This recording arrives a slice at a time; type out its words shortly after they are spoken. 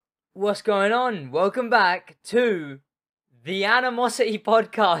What's going on? Welcome back to the Animosity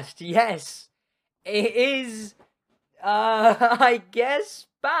podcast. Yes, it is, I guess,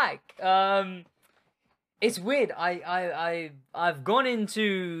 back. It's weird. I've gone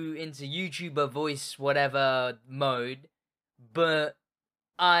into YouTuber voice whatever mode, but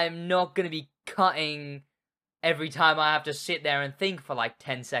I'm not gonna be cutting every time I have to sit there and think for like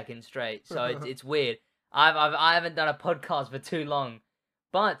 10 seconds straight. So it's weird. I haven't done a podcast for too long.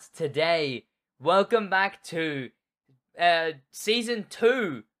 But today, welcome back to season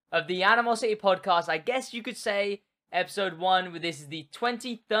 2 of the Animosity podcast. I guess you could say episode 1, this is the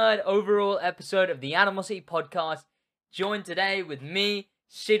 23rd overall episode of the Animosity podcast. Joined today with me,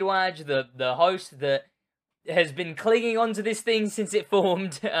 Sidwaj, the host that has been clinging onto this thing since it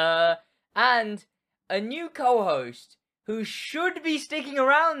formed, and a new co-host who should be sticking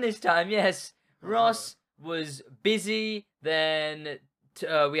around this time. Yes, Ross was busy, then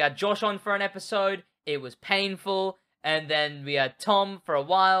we had Josh on for an episode. It was painful. And then we had Tom for a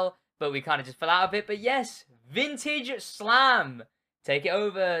while, but we kind of just fell out of it. But yes, Vintage Slam. Take it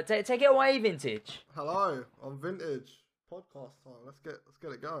over. Take it away, Vintage. Hello, I'm Vintage. Podcast time. Let's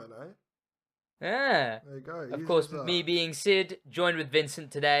get it going, eh? Yeah. There you go. Of course, me being Sid, joined with Vincent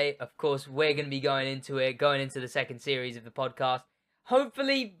today. Of course, we're going to be going into the second series of the podcast.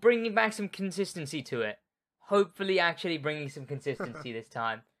 Hopefully bringing back some consistency to it. Hopefully actually bringing some consistency this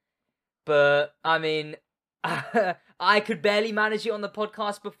time. But, I mean, I could barely manage it on the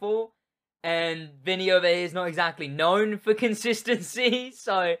podcast before, and Vinny over here is not exactly known for consistency,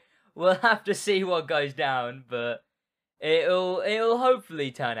 so we'll have to see what goes down, but it'll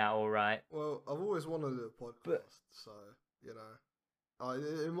hopefully turn out alright. Well, I've always wanted to do a podcast, so, you know,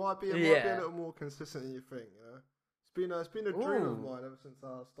 it might be a little more consistent than you think, you know? It's been a dream of mine ever since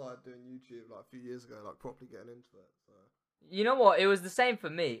I started doing YouTube like a few years ago, like properly getting into it. So. You know what? It was the same for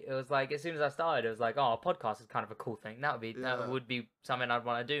me. It was like as soon as I started, it was like, oh, a podcast is kind of a cool thing. That would be something I'd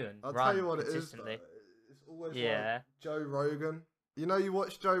want to do and I'll run tell you what consistently. It is. It's always like Joe Rogan. You know, you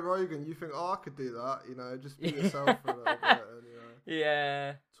watch Joe Rogan, you think, oh, I could do that. You know, just be yourself for a little bit and you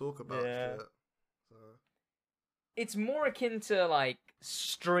know, talk about shit. So. It's more akin to like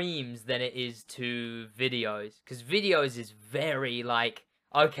streams than it is to videos, because videos is very like,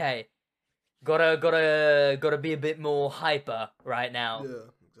 okay, gotta be a bit more hyper right now. Yeah,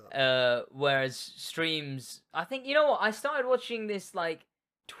 exactly. Whereas streams, I think, you know what, I started watching this like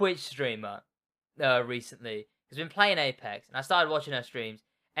Twitch streamer recently. She's been playing Apex, and I started watching her streams,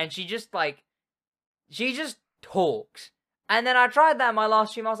 and she just talks. And then I tried that in my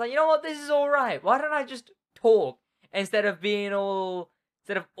last stream. I was like, you know what, this is alright. Why don't I just talk instead of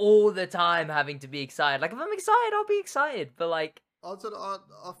all the time having to be excited? Like, if I'm excited, I'll be excited. But like, I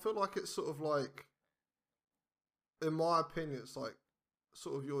feel like it's sort of like, in my opinion, it's like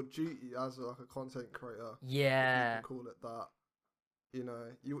sort of your duty as like a content creator. Yeah. You can call it that. You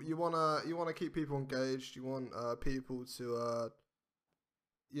know, you wanna keep people engaged. You want people to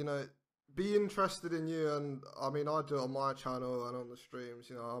you know, be interested in you. And I mean, I do it on my channel and on the streams.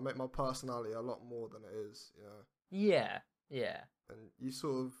 You know, I make my personality a lot more than it is. You know. Yeah. Yeah. And you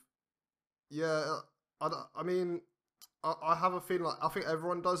sort of, yeah. I mean, I have a feeling like I think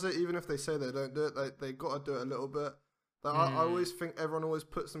everyone does it, even if they say they don't do it. They got to do it a little bit. Like, I always think everyone always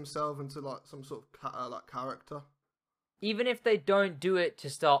puts themselves into like some sort of like character. Even if they don't do it to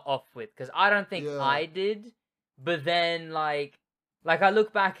start off with, because I don't think I did. But then like I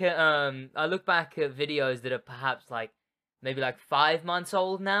look back at videos that are perhaps like maybe like 5 months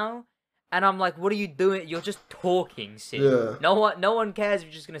old now, and I'm like, what are you doing? You're just talking, Sid. Yeah. No one cares if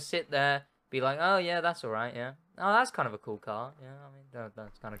you're just gonna sit there, be like, oh yeah, that's alright, yeah. Oh, that's kind of a cool car. Yeah, I mean,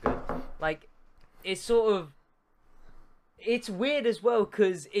 that's kind of good. Like, it's sort of, it's weird as well,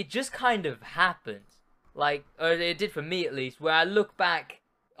 because it just kind of happens. Like, or it did for me at least, where I look back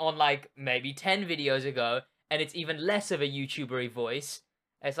on like maybe 10 videos ago, and it's even less of a YouTuber-y voice.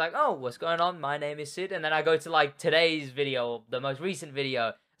 It's like, oh, what's going on? My name is Sid. And then I go to like today's video, the most recent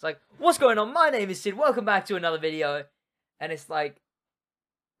video. It's like, what's going on? My name is Sid. Welcome back to another video. And it's like,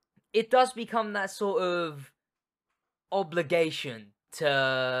 it does become that sort of obligation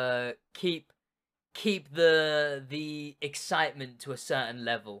to keep the excitement to a certain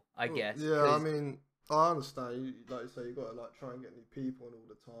level, I guess. Yeah, I mean, I understand. You, like you say, you got to like try and get new people in all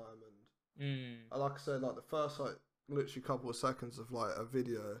the time, and like I said, like the first like literally couple of seconds of like a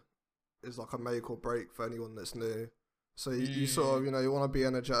video is like a make or break for anyone that's new. So you sort of, you know, you want to be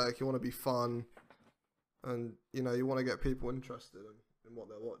energetic, you want to be fun, and you know, you want to get people interested in what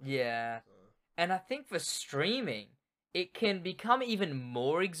they're watching. Yeah, so. And I think for streaming, it can become even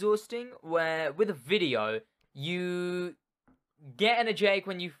more exhausting. Where with a video, get energetic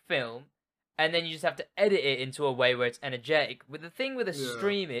when you film, and then you just have to edit it into a way where it's energetic. With the thing with a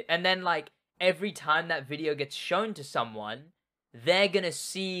stream, and then like every time that video gets shown to someone, they're gonna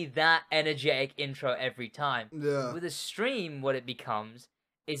see that energetic intro every time. Yeah. With a stream, what it becomes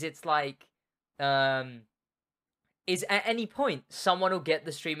is it's like, is at any point someone will get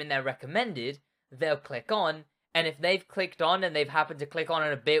the stream in their recommended, they'll click on, and if they've clicked on and they've happened to click on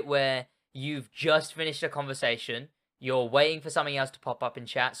a bit where you've just finished a conversation, you're waiting for something else to pop up in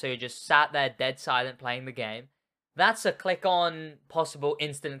chat, so you're just sat there dead silent playing the game, that's a click on possible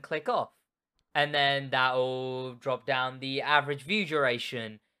instant click off. And then that'll drop down the average view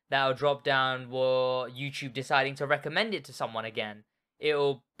duration. That'll drop down what YouTube deciding to recommend it to someone again.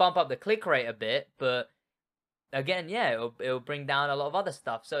 It'll bump up the click rate a bit, but again, yeah, it'll bring down a lot of other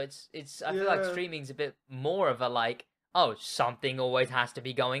stuff. So it's I feel like streaming's a bit more of a like, oh, something always has to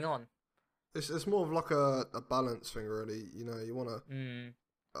be going on. It's more of like a balance thing, really. You know, you want to.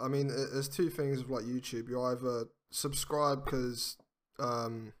 I mean, there's two things with like YouTube. You either subscribe because,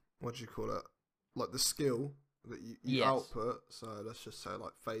 what do you call it? Like the skill that you output. So let's just say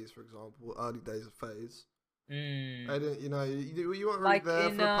like FaZe, for example, early days of FaZe. I didn't, you know, you weren't really like there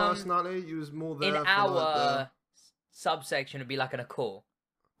for the personality. You was more there in for our like subsection would be like an Akul.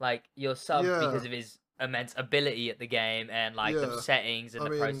 Like you're sub because of his immense ability at the game and like the settings and the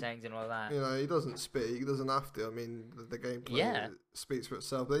pro settings and all that. You know, he doesn't speak. He doesn't have to. I mean, the gameplay speaks for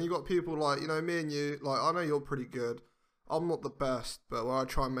itself. Then you got people like, you know, me and you. Like, I know you're pretty good. I'm not the best, but what I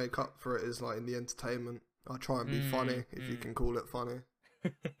try and make up for it is like in the entertainment. I try and be funny, if you can call it funny.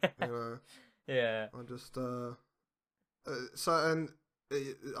 You know. Yeah. I just I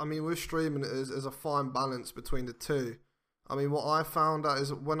mean, with streaming, there's a fine balance between the two. I mean, what I found out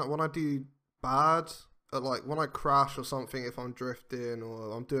is when I do bad, like when I crash or something, if I'm drifting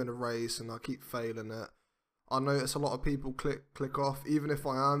or I'm doing a race and I keep failing it, I notice a lot of people click off, even if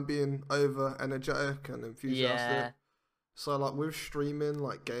I am being over energetic and enthusiastic. Yeah. So like with streaming,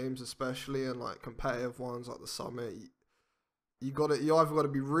 like games especially, and like competitive ones like the Summit, you either got to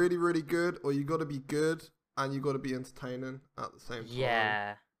be really, really good, or you got to be good and you got to be entertaining at the same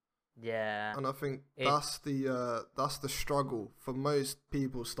time. Yeah. And I think that's the struggle for most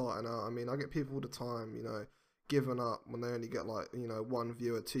people starting out. I mean, I get people all the time, you know, giving up when they only get like, you know, 1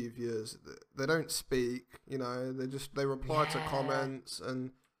 viewer, 2 viewers. They don't speak, you know, they reply to comments,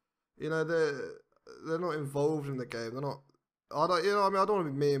 and you know they're not involved in the game. They're not. I don't want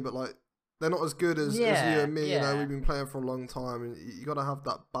to be mean, but like they're not as good as you and me. You know, we've been playing for a long time, and you got to have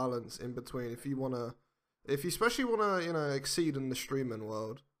that balance in between if you especially want to, you know, exceed in the streaming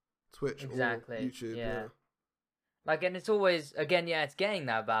world, Twitch or YouTube. Yeah. Like, and it's always it's getting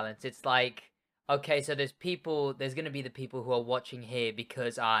that balance. It's like, okay, so there's going to be the people who are watching here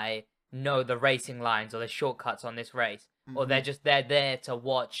because I know the racing lines or the shortcuts on this race, or they're there to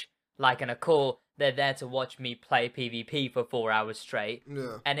watch. Like an Akul, they're there to watch me play PvP for 4 hours straight.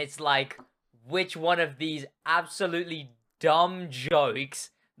 Yeah. And it's like, which one of these absolutely dumb jokes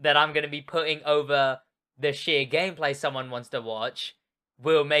that I'm going to be putting over the sheer gameplay someone wants to watch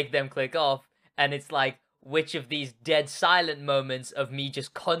will make them click off? And it's like, which of these dead silent moments of me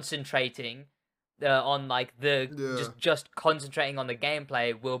just concentrating on like just concentrating on the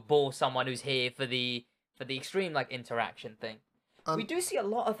gameplay will bore someone who's here for the extreme like interaction thing. We do see a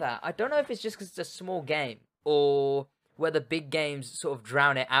lot of that. I don't know if it's just because it's a small game or whether big games sort of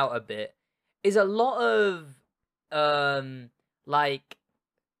drown it out a bit. Is a lot of like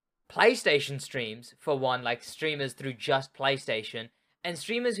PlayStation streams, for one, like streamers through just PlayStation, and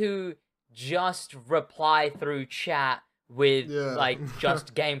streamers who just reply through chat with like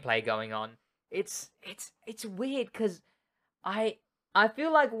just gameplay going on. It's weird because I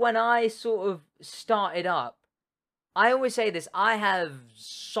feel like when I sort of started up, I always say this, I have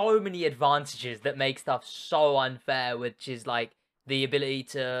so many advantages that make stuff so unfair, which is like the ability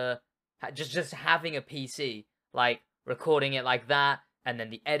to just having a PC, like recording it like that, and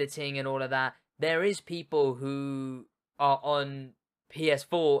then the editing and all of that. There is people who are on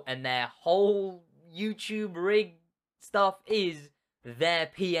PS4 and their whole YouTube rig stuff is their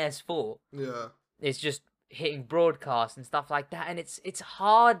PS4. Yeah. It's just hitting broadcast and stuff like that, and it's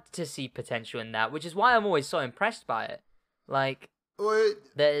hard to see potential in that, which is why I'm always so impressed by it. Like,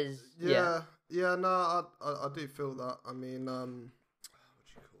 there's no, I do feel that. I mean, what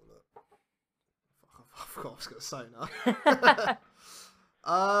do you call it? I forgot what I was gonna say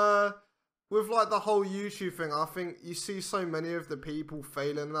now. With like the whole YouTube thing, I think you see so many of the people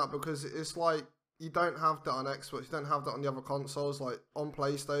failing that because it's like you don't have that on Xbox, you don't have that on the other consoles. Like on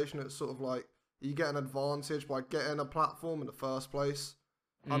PlayStation, it's sort of like you get an advantage by getting a platform in the first place.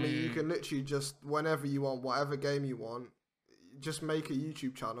 I mean, you can literally just, whenever you want, whatever game you want, just make a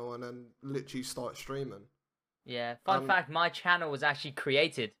YouTube channel and then literally start streaming. Yeah. Fun fact: my channel was actually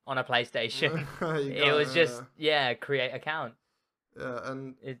created on a PlayStation. It was just create account. Yeah,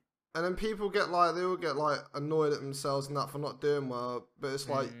 and then people get like they all get like annoyed at themselves and that for not doing well. But it's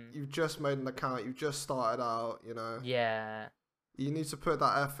like you've just made an account, you've just started out, you know. Yeah. You need to put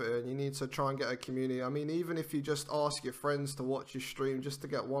that effort in. You need to try and get a community. I mean, even if you just ask your friends to watch your stream just to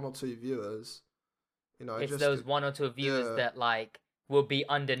get 1 or 2 viewers, you know, it's those 1 or 2 viewers that like will be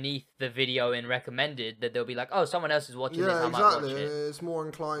underneath the video in recommended, that they'll be like, oh, someone else is watching this, I might watch it. It's more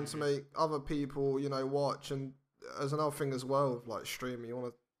inclined to make other people, you know, watch. And as another thing as well with like streaming, you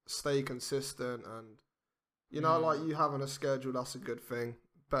want to stay consistent, and you know, like you having a schedule, that's a good thing.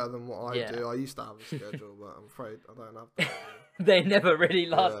 Better than what I do. I used to have a schedule, but I'm afraid I don't have that. They never really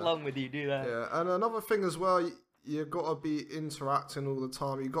last long with you, do they? Yeah, and another thing as well, you got to be interacting all the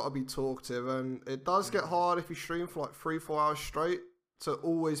time. You got to be talkative, and it does get hard if you stream for like 3-4 hours straight to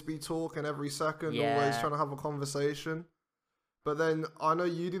always be talking every second, always trying to have a conversation. But then I know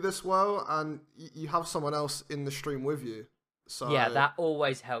you do this well, and you have someone else in the stream with you. So yeah, that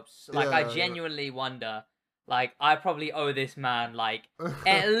always helps. Like I genuinely wonder. Like, I probably owe this man, like,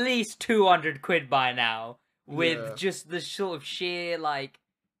 at least 200 quid by now, with just the sort of sheer, like,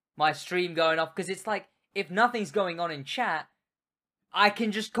 my stream going off. Because it's like, if nothing's going on in chat, I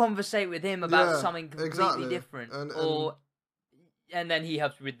can just conversate with him about something completely different. And then he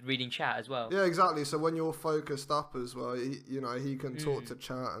helps with reading chat as well. Yeah, exactly. So when you're focused up as well, he can talk to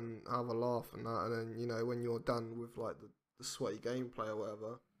chat and have a laugh and that. And then, you know, when you're done with, like, the sweaty gameplay or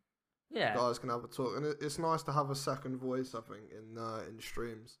whatever... Yeah, guys can have a talk, and it's nice to have a second voice. I think in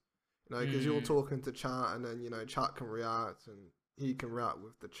streams, you know, because you're talking to chat, and then you know, chat can react, and he can react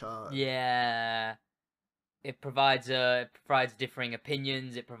with the chat. Yeah, it provides differing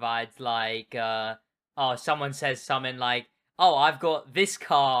opinions. It provides like, someone says something like, "Oh, I've got this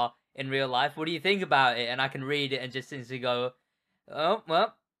car in real life. What do you think about it?" And I can read it and just instantly go, "Oh,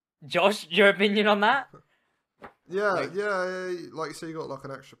 well, Josh, your opinion on that?" Yeah, like you say, you got like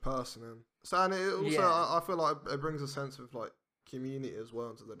an extra person in. So, and it also, I feel like it brings a sense of like community as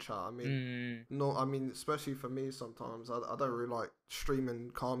well into the chat. I mean, especially for me, sometimes I don't really like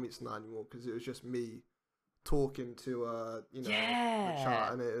streaming car meets now anymore because it was just me talking to the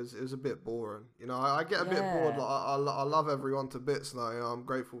chat, and it was a bit boring. You know, I get a bit bored. Like I love everyone to bits now. You know, I'm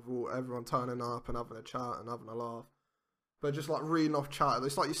grateful for everyone turning up and having a chat and having a laugh. But just like reading off chat,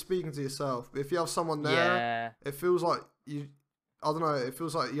 it's like you're speaking to yourself. But if you have someone there, it feels like I don't know, it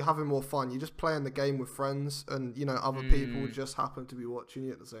feels like you're having more fun. You're just playing the game with friends, and you know, other people just happen to be watching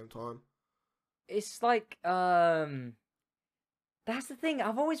you at the same time. It's like, that's the thing.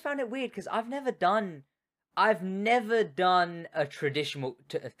 I've always found it weird because I've never done a traditional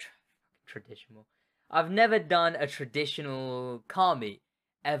I've never done a traditional car meet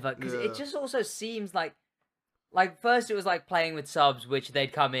ever, because it just also seems like first it was like playing with subs, which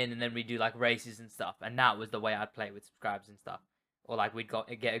they'd come in and then we'd do like races and stuff, and that was the way I'd play with subscribers and stuff, or like we'd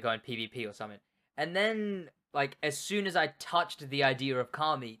get it going PvP or something. And then like as soon as I touched the idea of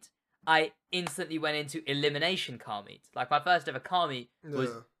car meet, I instantly went into elimination car meet. Like my first ever car meet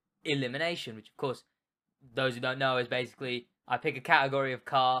was elimination, which of course, those who don't know, is basically I pick a category of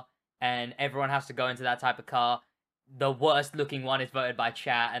car and everyone has to go into that type of car. The worst looking one is voted by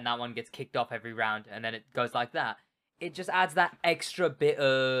chat, and that one gets kicked off every round, and then it goes like that. It just adds that extra bit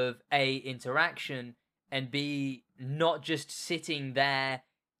of A, interaction, and B, not just sitting there,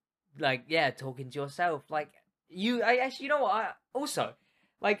 like, talking to yourself. Like, you know what, also,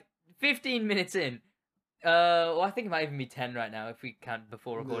 like, 15 minutes in, I think it might even be 10 right now, if we count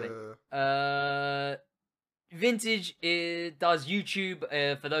before recording. Vintage does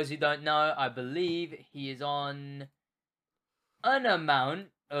YouTube, for those who don't know, I believe he is on an amount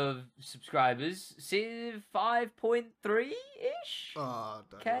of subscribers, 5.3-ish? I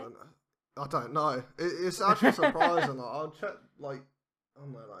don't know. It's actually surprising. Like, I'll check, like, I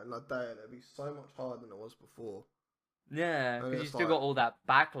don't know, like, in a day, and it'd be so much higher than it was before. Yeah, because you still got all that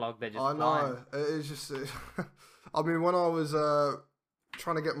backlog that just I know. It's just... I mean, when I was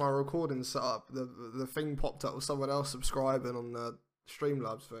trying to get my recording set up, the thing popped up with someone else subscribing on the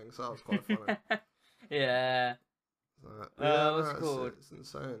Streamlabs thing, so that was quite funny. Yeah. What's called? It's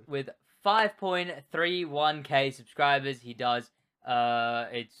insane. With 5.31k subscribers, he does.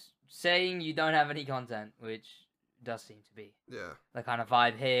 It's saying you don't have any content, which does seem to be the kind of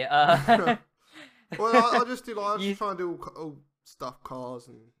vibe here. Well, I just do like I just try and do all stuff, cars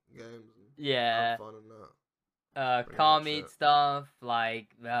and games. And have fun and that. Car meet stuff, like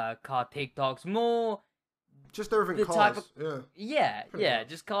car TikToks, more just everything cars.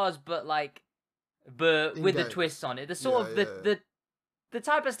 Just cars, but like but In with the game. twists on it. The Yeah, sort of the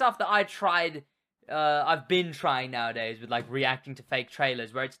type of stuff that I've been trying nowadays with like reacting to fake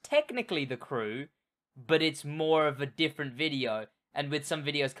trailers, where it's technically the crew, but it's more of a different video. And with some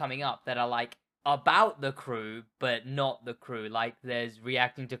videos coming up that are like about the crew, but not the crew. Like there's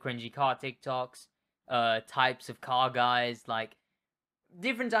reacting to cringy car TikToks, types of car guys, like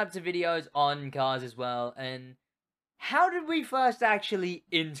different types of videos on cars as well. And how did we first actually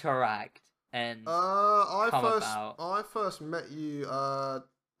interact and come about? I first met you.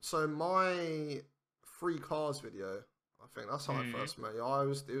 So my free cars video, I think that's how I first met you.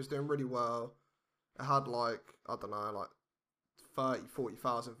 It was doing really well. It had like, I don't know, like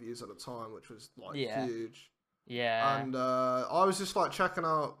 40,000 views at the time, which was like huge. Yeah. And I was just like checking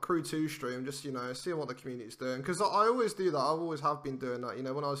out Crew 2 stream, just, you know, seeing what the community's doing. Because I always do that. I always have been doing that. You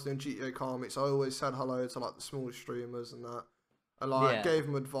know, when I was doing GTA Car Meets, I always said hello to like the small streamers and that. And like gave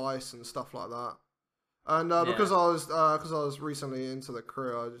them advice and stuff like that. And because I was recently into the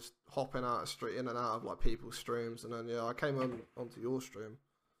crew, I was just hopping out of street in and out of like people's streams. And then I came onto your stream.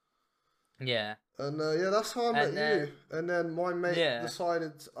 Yeah. And that's how I met you. And then my mate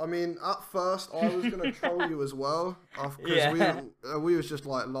decided. I mean, at first I was gonna troll you as well, because we was just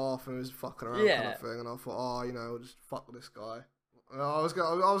like laughing, we was fucking around kind of thing. And I thought, oh, you know, we'll just fuck with this guy. And I was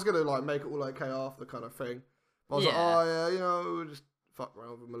gonna like make it all okay after kind of thing. But I was like, oh yeah, you know, we'll just fuck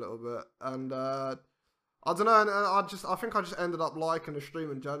around with him a little bit. And I don't know. And I think I just ended up liking the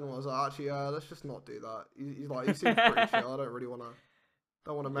stream in general. I was like, actually, let's just not do that. He's like, he seems pretty chill. I don't really want to.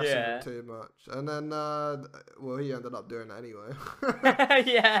 Don't want to mess with him too much. And then, well, he ended up doing it anyway.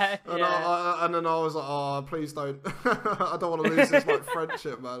 And then I was like, oh, please don't. I don't want to lose this like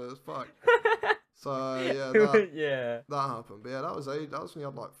friendship, man. It's fuck. So that happened. But yeah, that was when you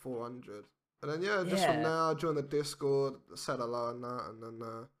had like 400. And then just from there, I joined the Discord, said hello and that, and then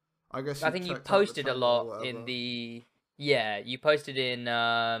I guess I think you posted a lot in the you posted in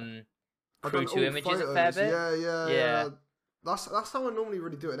Crew 2 images photos. a fair bit. Yeah. That's how I normally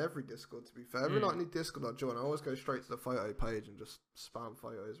really do it in every Discord, to be fair. Every like new Discord I join, I always go straight to the photo page and just spam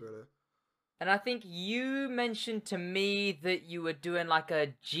photos, really. And I think you mentioned to me that you were doing like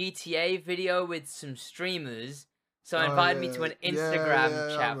a GTA video with some streamers, so invited me to an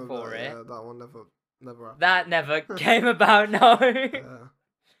Instagram chat for it. Yeah, that one never happened. That never came about, no.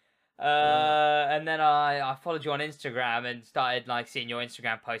 And then I followed you on Instagram and started like seeing your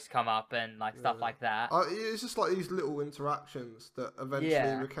Instagram posts come up and like stuff like that. It's just like these little interactions that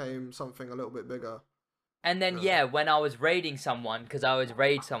eventually became something a little bit bigger. And then when I was raiding someone, because I always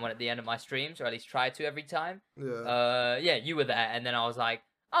raid someone at the end of my streams, or at least try to every time. You were there, and then I was like,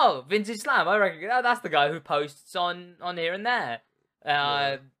 oh, Vintage Slam, I reckon that's the guy who posts on here and there.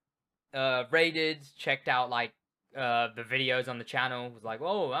 Raided, checked out like the videos on the channel, was like,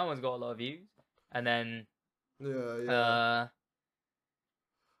 whoa, that one's got a lot of views. And then and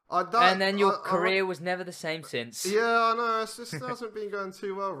then your career was never the same since. Yeah, I know, it hasn't been going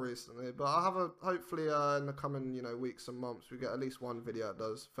too well recently, but I have hopefully in the coming weeks and months we get at least one video that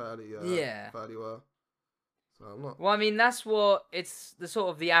does fairly well. So I'm not. Well, I mean, that's what it's the sort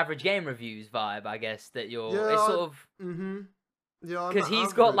of the average game reviews vibe, I guess, that it's sort of Yeah, because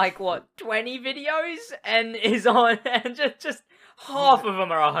he's got like what 20 videos and is on, and just half of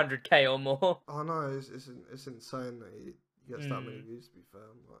them are 100K or more. I know, it's insane that he gets that many views. To be fair,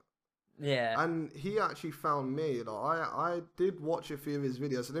 and he actually found me. Like I did watch a few of his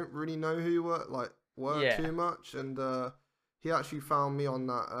videos. I didn't really know who he were too much, and he actually found me on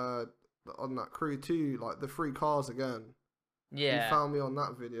that Crew 2, like the free cars again. Yeah, he found me on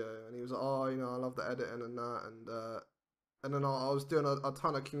that video, and he was like, oh, I love the editing and that, and then I was doing a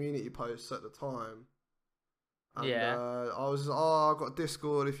ton of community posts at the time. And, I was I've got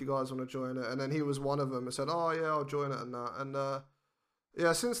Discord if you guys want to join it. And then he was one of them and said, oh, yeah, I'll join it and that. And,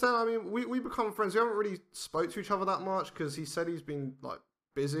 since then, I mean, we become friends. We haven't really spoke to each other that much because he said he's been, like,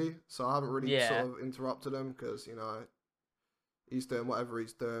 busy. So I haven't really sort of interrupted him because, he's doing whatever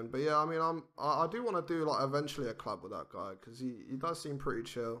he's doing. But, yeah, I mean, I do want to do, like, eventually a collab with that guy because he does seem pretty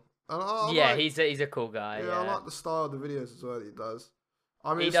chill. And he's a cool guy. Yeah, I like the style of the videos as well that he does.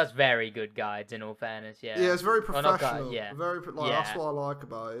 I mean, he does very good guides, in all fairness. Yeah, it's very professional. Guide, that's what I like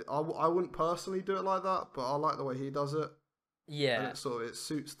about it. I wouldn't personally do it like that, but I like the way he does it. Yeah, and it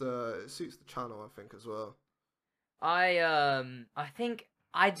suits the channel, I think, as well. I think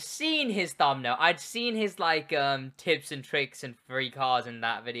I'd seen his thumbnail. I'd seen his like tips and tricks and free cars in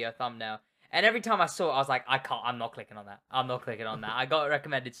that video thumbnail. And every time I saw it, I was like, I'm not clicking on that. I'm not clicking on that. I got it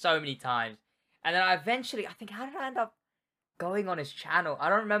recommended so many times. And then I think, how did I end up going on his channel? I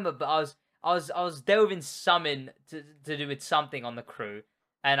don't remember, but I was delving some in to do with something on the crew.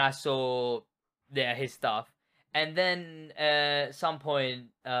 And I saw yeah, his stuff. And then at some point,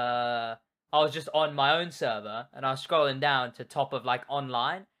 I was just on my own server and I was scrolling down to top of like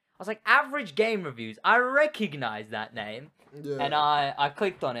online. I was like, average game reviews. I recognize that name. And Yeah. I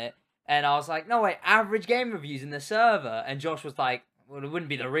clicked on it and I was like, no wait, average game reviews in the server. And Josh was like, well, it wouldn't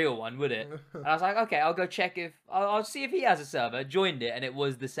be the real one, would it? And I was like, okay, I'll go check if I'll see if he has a server. Joined it and it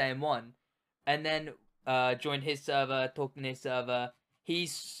was the same one. And then joined his server, talked in his server. He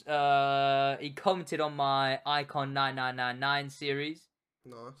commented on my Icon 9999 series.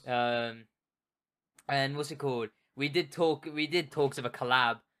 Nice. And what's it called? We did talks of a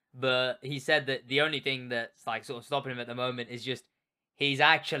collab, but he said that the only thing that's like sort of stopping him at the moment is just he's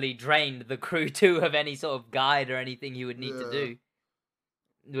actually drained the crew too of any sort of guide or anything he would need to do,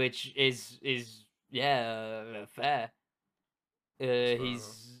 which is yeah, fair.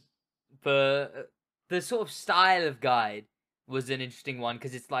 But the sort of style of guide was an interesting one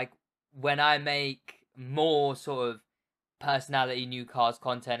because it's like when I make more sort of personality new cars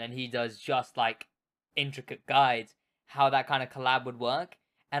content and he does just like intricate guides, how that kind of collab would work.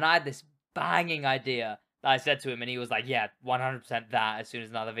 And I had this banging idea that I said to him and he was like, yeah, 100% that as soon as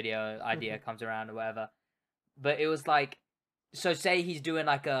another video idea comes around or whatever. But it was like, so say he's doing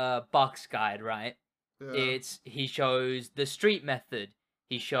like a Bucks guide, right? Yeah. He shows the street method,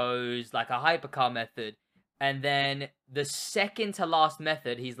 he shows like a hypercar method, and then the second to last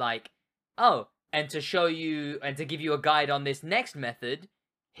method, he's like, oh, and to show you and to give you a guide on this next method,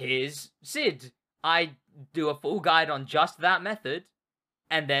 here's Sid. I do a full guide on just that method,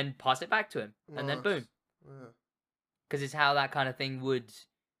 and then pass it back to him, and then boom. Yeah. Because it's how that kind of thing would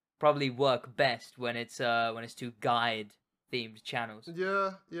probably work best when it's two guide themed channels.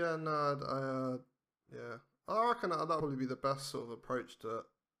 Yeah. No. Yeah. I reckon that'd probably be the best sort of approach to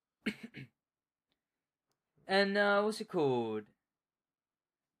it. And what's it called?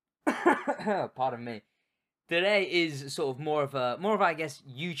 Pardon me. Today is sort of more of I guess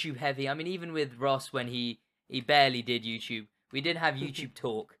YouTube heavy. I mean, even with Ross when he barely did YouTube, we did have YouTube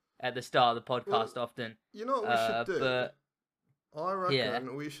talk at the start of the podcast often. You know what we should do? But I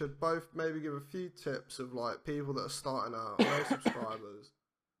reckon we should both maybe give a few tips of like people that are starting out, no subscribers.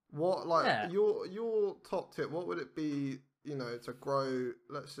 What your top tip? What would it be? You know, to grow.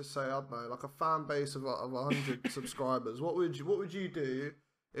 Let's just say I don't know, like a fan base of 100 subscribers. What would you do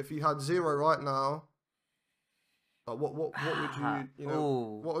if you had 0 right now? Like what would you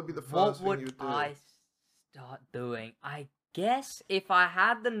know? What would be the first thing you would do? What would I start doing? I guess if I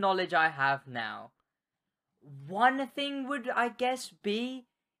had the knowledge I have now, one thing would I guess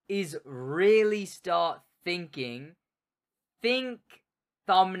is really start think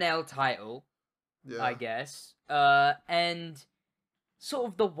thumbnail title, I guess. And sort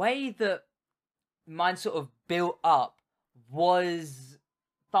of the way that mine sort of built up was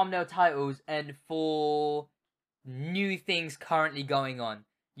thumbnail titles and for new things currently going on.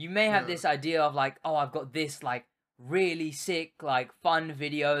 You may have this idea of like, oh, I've got this like really sick, like fun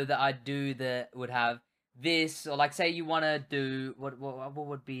video that I'd do that would have this, or like say you want to do, what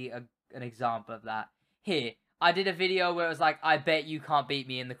would be an example of that? Here, I did a video where it was like, I bet you can't beat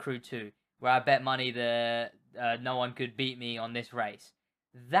me in the Crew 2, where I bet money that no one could beat me on this race.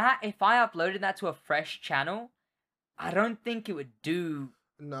 That, if I uploaded that to a fresh channel, I don't think it would do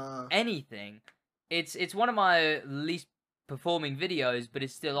anything. It's one of my least performing videos, but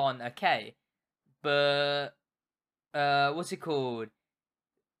it's still on okay. But what's it called?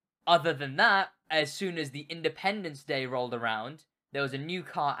 Other than that, as soon as the Independence Day rolled around, there was a new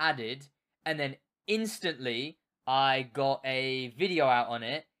car added, and then instantly I got a video out on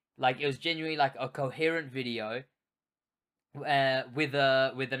it. Like it was genuinely like a coherent video with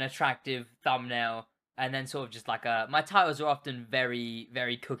an attractive thumbnail, and then sort of just like my titles are often very,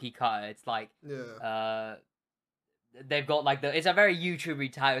 very cookie cutter. It's like they've got like it's a very YouTube-y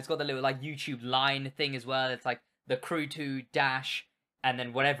title. It's got the little like YouTube line thing as well. It's like the Crew 2 dash and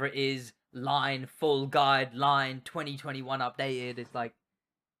then whatever it is, line, full guide, line, 2021 updated. It's like,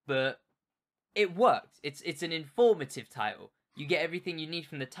 but it worked. It's an informative title. You get everything you need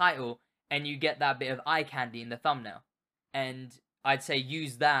from the title, and you get that bit of eye candy in the thumbnail. And I'd say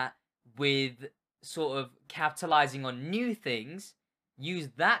use that with sort of capitalizing on new things, use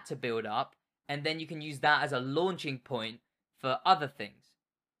that to build up, and then you can use that as a launching point for other things.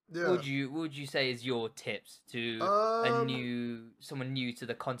 Yeah. What would you say is your tips to someone new to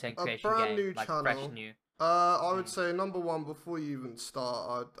the content creation game, new like channel. fresh new? I would say number one, before you even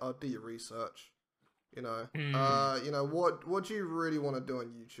start, I'd do your research. You know, you know what do you really want to do on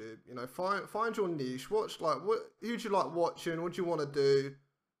YouTube? You know, find your niche. Watch like who do you like watching? What do you want to do?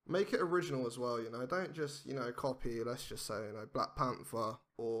 make it original as well. You know, don't just copy. Let's just say Black Panther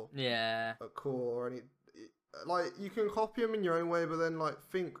or Yeah. a core or any. Like, you can copy them in your own way, but then like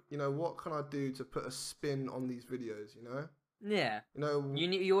think, what can I do to put a spin on these videos? Yeah. You know,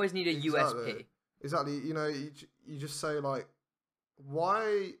 you always need a exactly, USP. Exactly. You just say like,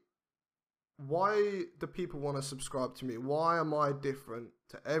 why do people want to subscribe to me? Why am I different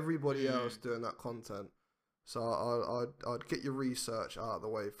to everybody else doing that content? So I'd get your research out of the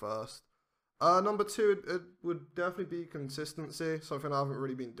way first. Number two, it would definitely be consistency, something I haven't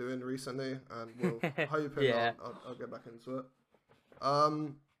really been doing recently, and we'll hoping I'll get back into it.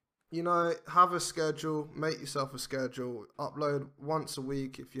 Have a schedule, make yourself a schedule, upload once a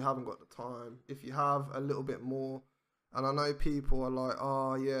week if you haven't got the time. If you have a little bit more, and I know people are like,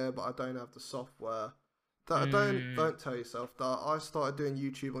 oh yeah, but I don't have the software. Don't tell yourself that. I started doing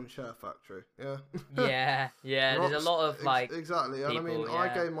YouTube on Share Factory. Yeah. There's a lot of like exactly, people, and I mean,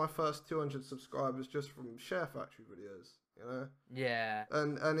 I gained my first 200 subscribers just from Share Factory videos. Yeah.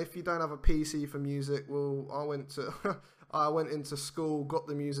 And if you don't have a PC for music, well, I went into school, got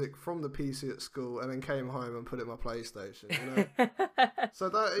the music from the PC at school, and then came home and put it in my PlayStation. So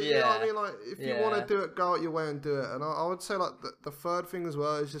that I mean, like, if you want to do it, go out your way and do it. And I would say like the third thing as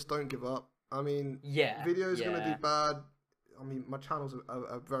well is just don't give up. I mean, videos are gonna do bad. I mean, my channel's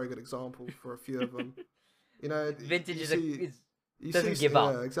a very good example for a few of them. Vintage doesn't give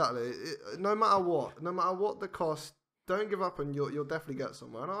up. Yeah, exactly. No matter what the cost, don't give up, and you'll definitely get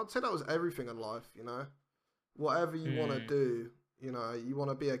somewhere. And I'd say that was everything in life. Whatever you want to do, you want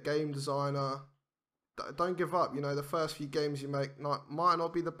to be a game designer. Don't give up. The first few games you make might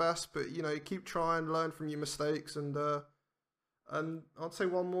not be the best, but keep trying, learn from your mistakes, and I'd say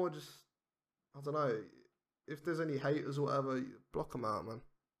one more, just. I don't know, if there's any haters or whatever, block them out, man.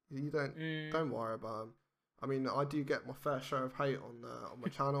 You don't worry about them. I mean, I do get my fair share of hate on my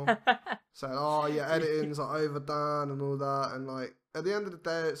channel, saying, "Oh, your editing's like overdone and all that." And like, at the end of the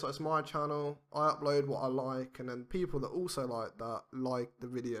day, it's my channel. I upload what I like, and then people that also like that like the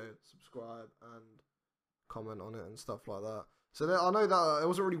video, subscribe and comment on it and stuff like that. So I know that it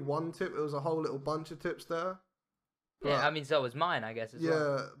wasn't really one tip; it was a whole little bunch of tips there. Yeah, I mean, so was mine, I guess. As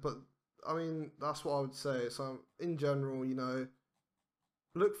well. Yeah, but. I mean, that's what I would say. So, in general,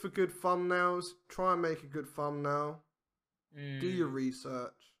 look for good thumbnails. Try and make a good thumbnail. Do your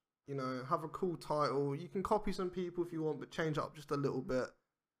research. Have a cool title. You can copy some people if you want, but change up just a little bit.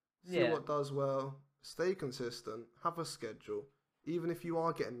 See what does well. Stay consistent. Have a schedule. Even if you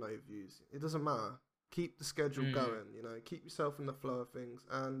are getting no views, it doesn't matter. Keep the schedule going. Keep yourself in the flow of things,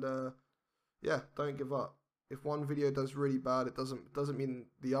 and don't give up. If one video does really bad, it doesn't mean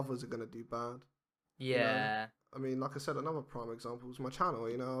the others are gonna do bad. Yeah. I mean, like I said, another prime example was my channel.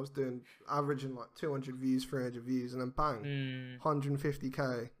 I was doing averaging like 200 views, 300 views, and then bang,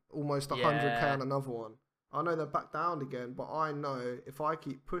 150k, almost 100k on another one. I know they're back down again, but I know if I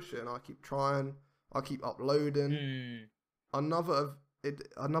keep pushing, I keep trying, I keep uploading, another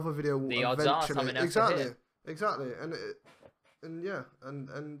video will the odds eventually are something else exactly,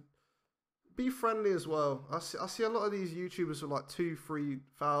 and be friendly as well. I see a lot of these YouTubers with like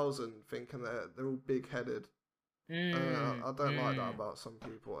 2,000-3,000 thinking they're all big headed. I don't like that about some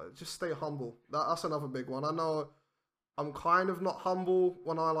people. Just stay humble. That's another big one. I know I'm kind of not humble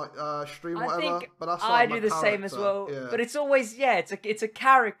when I stream whatever, but that's I do the same as well. Yeah. But it's always it's a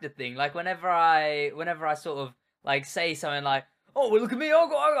character thing. Like whenever I sort of like say something like, "Oh, well, look at me! I've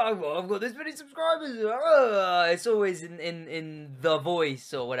got this many subscribers." It's always in the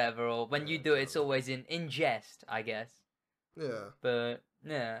voice or whatever, or when you do it, it's always in jest, I guess. Yeah. But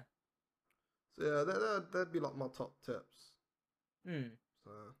yeah. So yeah, that'd be like my top tips. So,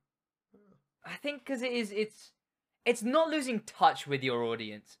 yeah. I think because it's not losing touch with your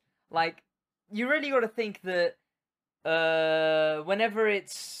audience. Like, you really got to think that whenever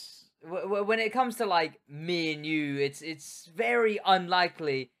when it comes to like me and you, it's very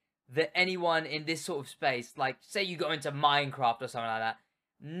unlikely that anyone in this sort of space, like say you go into Minecraft or something like that,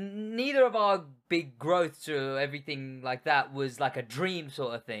 neither of our big growth to everything like that was like a dream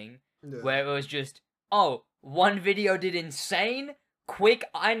sort of thing, where it was just, oh, one video did insane, quick,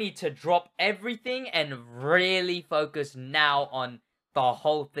 I need to drop everything and really focus now on the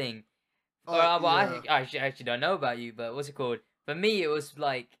whole thing. I actually don't know about you, but what's it called? For me, it was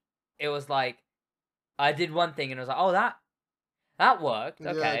like I did one thing and I was like, oh, that worked.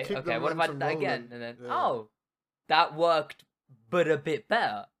 Okay, what if I did that again? And then, oh, that worked, but a bit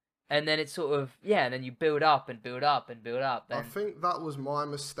better. And then it's sort of, and then you build up and build up and build up. And... I think that was my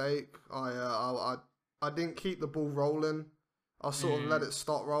mistake. I didn't keep the ball rolling. I sort of let it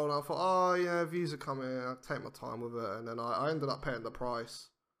stop rolling. I thought, oh, yeah, views are coming. I'll take my time with it. And then I ended up paying the price.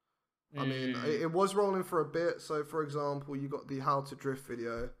 I mean, it was rolling for a bit. So, for example, you got the how to drift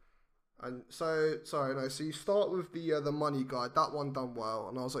video, and so so you start with the money guide. That one done well,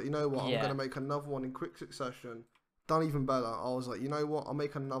 and I was like, you know what, I'm gonna make another one in quick succession. Done even better. I was like, you know what, I'll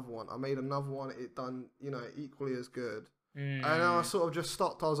make another one. I made another one. It done, equally as good. And then I sort of just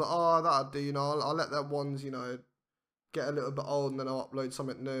stopped. I was like, oh, that'll do. I'll let that ones, get a little bit old, and then I'll upload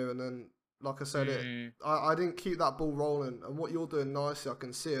something new. And then, like I said, I didn't keep that ball rolling. And what you're doing nicely, I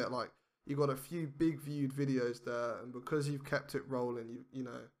can see it. Like, you got a few big viewed videos there, and because you've kept it rolling,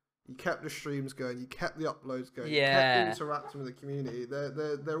 you kept the streams going, you kept the uploads going, you kept interacting with the community.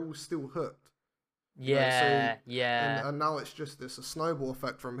 They're all still hooked. And now it's just a snowball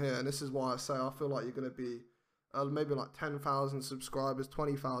effect from here. And this is why I say I feel like you're gonna be maybe like 10,000 subscribers,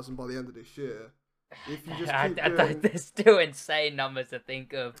 20,000 by the end of this year. If you just keep doing... There's still insane numbers to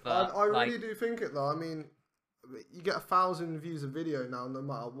think of. I really do think it though. I mean, you get 1,000 views a video now, no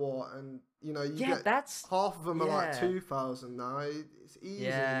matter what, and you get half of them are like 2,000 now. It's easy.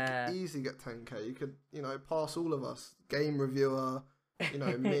 You can easily get 10k. You could pass all of us, game reviewer,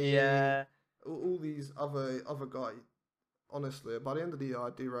 me, all these other guys. Honestly, by the end of the year, I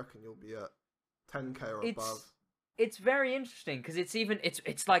do reckon you'll be at 10k or above. It's very interesting because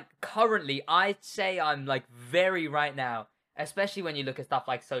it's like currently I'd say I'm like very right now, especially when you look at stuff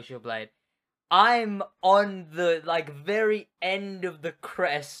like Social Blade. I'm on the like very end of the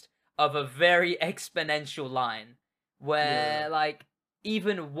crest of a very exponential line where like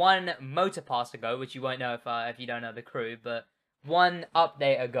even one motor pass ago, which you won't know if you don't know the crew, but one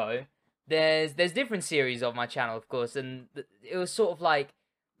update ago, there's different series of my channel, of course, and it was sort of like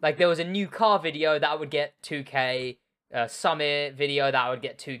there was a new car video that would get 2k, a summit video that would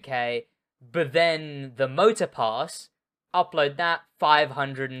get 2k, but then the motor pass, upload that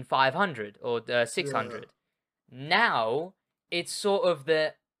 500 and 500 or 600. Now it's sort of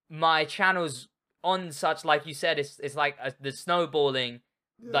that my channel's on such, like you said, it's like the snowballing,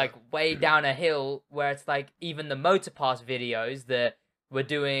 like way down a hill, where it's like even the motor pass videos that were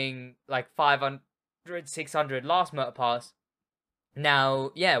doing like 500, 600 last motor pass.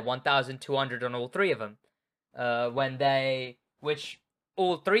 Now, 1,200 on all three of them. Which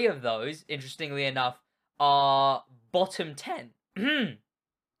all three of those, interestingly enough, are bottom 10. Yeah.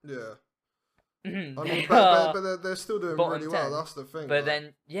 I mean, but they're still doing really well. 10. That's the thing. But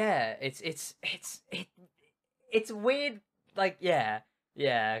then, it's weird. Like,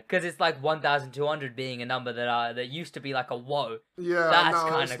 because it's like 1,200 being a number that used to be like a whoa. Yeah, that's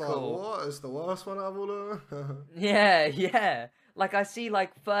kind of cool. What? It's the worst one out of all of them. Yeah. Like, I see,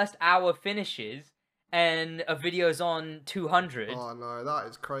 like, first hour finishes, and a video's on 200. Oh, no, that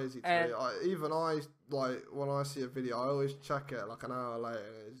is crazy to me. Like, when I see a video, I always check it, like, an hour later,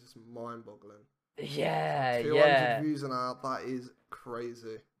 and it's just mind-boggling. Yeah, 200 views an hour, that is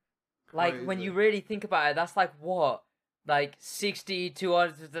crazy. Like, when you really think about it, that's like, what? Like, 60,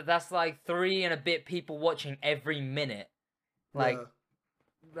 200, that's like 3 and a bit people watching every minute. Like,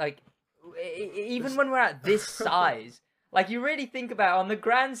 even when we're at this size... Like, you really think about it, on the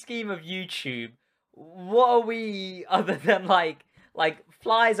grand scheme of YouTube, what are we other than, like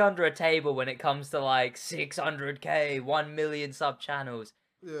flies under a table when it comes to, like, 600k, 1 million sub-channels?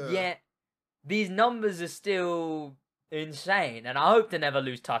 Yet, these numbers are still insane, and I hope to never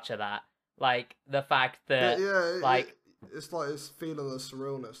lose touch of that. Like, the fact that, it's feeling the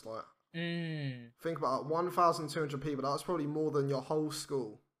surrealness, like... Think about it, 1,200 people, that's probably more than your whole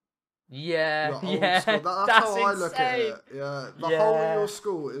school. Yeah. That's how I look at it. Yeah, the whole of your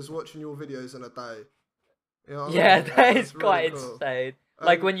school is watching your videos in a day. You know what I mean? That is quite insane.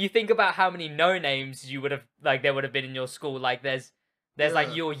 Like, when you think about how many no names you would have, like, there would have been in your school. Like, there's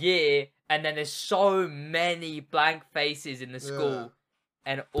like your year, and then there's so many blank faces in the school,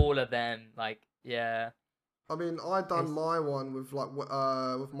 and all of them, like, I mean, I done my one with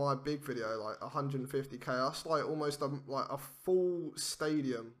with my big video, like 150k. That's like almost a full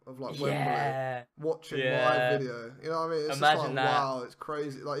stadium of like Wembley watching my video. You know what I mean? It's Imagine just like, that. wow, it's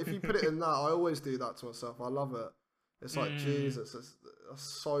crazy. Like, if you put it in that, I always do that to myself. I love it. It's like, Jesus, there's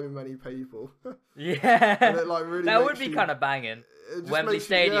so many people. And it, like, really that would be kind of banging. Wembley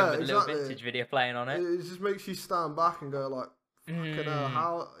Stadium with a little vintage video playing on it. It just makes you stand back and go like, fucking hell,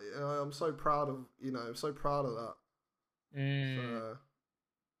 how, I'm so proud of, I'm so proud of that. So.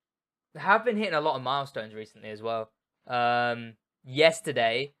 I have been hitting a lot of milestones recently as well.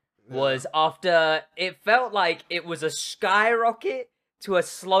 Yesterday was after it felt like it was a skyrocket to a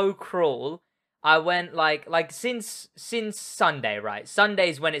slow crawl. I went like since Sunday, right?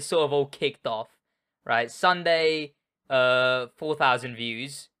 Sunday's when it sort of all kicked off, right? Sunday, 4,000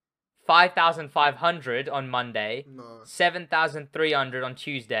 views. 5,500 on Monday, 7,300 on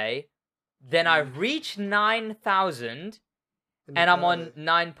Tuesday, then I reach 9,000, and I'm on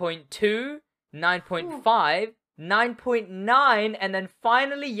 9.2, 9.5, 9.9, and then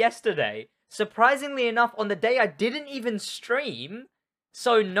finally yesterday, surprisingly enough, on the day I didn't even stream,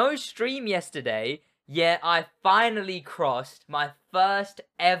 so no stream yesterday, yet I finally crossed my first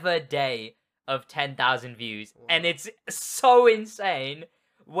ever day of 10,000 views. Wow. And it's so insane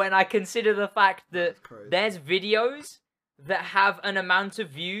when I consider the fact that there's videos that have an amount of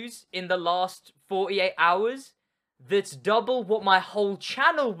views in the last 48 hours that's double what my whole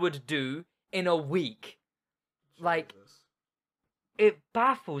channel would do in a week. Jesus. Like, it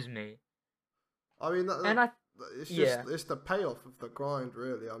baffles me. I mean, it's just it's the payoff of the grind,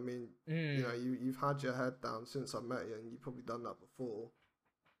 really. I mean, you know, you've had your head down since I met you, and you've probably done that before.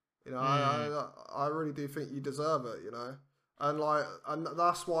 You know, I really do think you deserve it. You know, and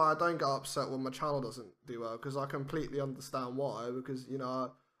that's why I don't get upset when my channel doesn't do well, because I completely understand why. Because, you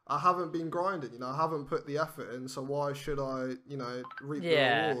know, I haven't been grinding. You know, I haven't put the effort in, so why should I, you know, reap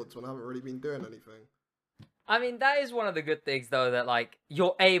the rewards when I haven't really been doing anything? I mean, that is one of the good things, though, that, like,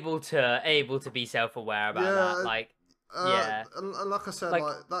 you're able to be self-aware about that. Like, and like I said, like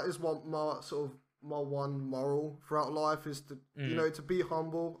that is what my one moral throughout life is to, you know, to be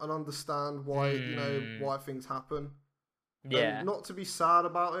humble and understand why, you know, why things happen. Yeah. And not to be sad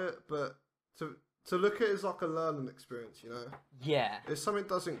about it, but to look at it as like a learning experience, you know? Yeah. If something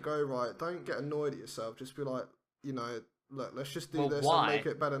doesn't go right, don't get annoyed at yourself. Just be like, you know, look, let's just do this and make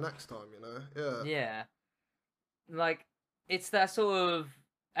it better next time, you know? Yeah. Yeah. Like, it's that sort of...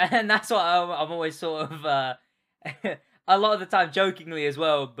 And that's what I'm always sort of... a lot of the time jokingly as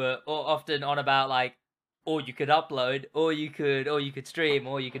well, but often on about, like, or you could upload, or you could stream,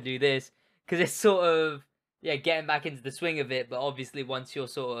 or you could do this. Because it's sort of... Yeah, getting back into the swing of it, but obviously once you're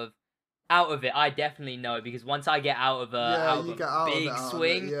sort of out of it, I definitely know, because once I get out of a big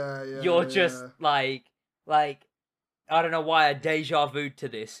swing, you're just like, I don't know why a deja vu to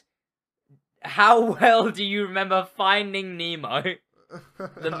this. How well do you remember Finding Nemo,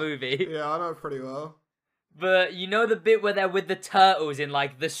 the movie? Yeah, I know pretty well. But you know the bit where they're with the turtles in,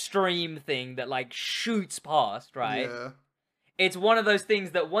 like, the stream thing that, like, shoots past, right? Yeah. It's one of those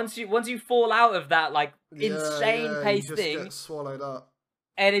things that once you fall out of that, like, insane pace you just get swallowed up.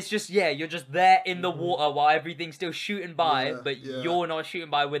 And it's just, you're just there in the water while everything's still shooting by, but you're not shooting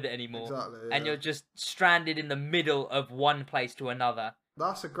by with it anymore. Exactly, and you're just stranded in the middle of one place to another.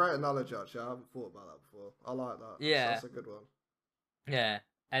 That's a great analogy, actually. I haven't thought about that before. I like that. Yeah. That's a good one. Yeah.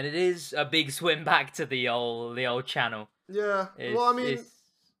 And it is a big swim back to the old channel. Yeah. Well, I mean,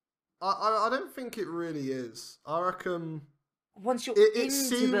 I don't think it really is. I reckon... Once you're it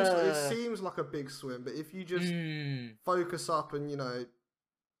seems like a big swim, but if you just focus up and, you know,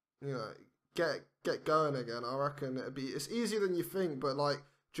 get going again, I reckon it's easier than you think, but, like,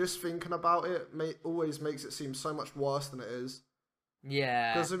 just thinking about it always makes it seem so much worse than it is.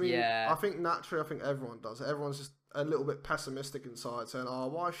 Yeah. Because, I mean, I think naturally, everyone does it. Everyone's just a little bit pessimistic inside, saying, oh,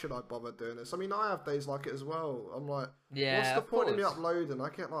 why should I bother doing this? I mean, I have days like it as well. I'm like, what's the point of me uploading? I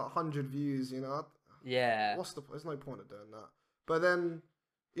get, like, 100 views, you know? There's no point of doing that. But then,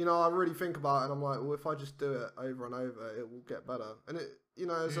 you know, I really think about it, and I'm like, well, if I just do it over and over, it will get better. And it, you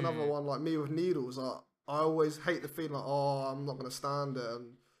know, there's another one, like me with needles. I always hate the feeling like, oh, I'm not going to stand it,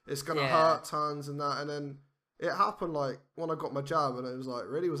 and it's going to hurt tons and that. And then it happened, like, when I got my jab, and it was like,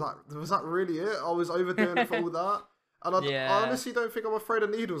 really? Was that really it? I was overdoing it for all that? And I honestly don't think I'm afraid of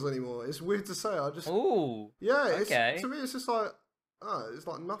needles anymore. It's weird to say. I just... Ooh. Yeah, to me, it's just like, it's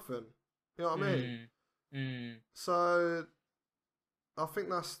like nothing. You know what I mean? So... I think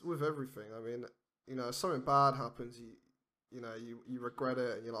that's with everything. I mean, you know, if something bad happens, you regret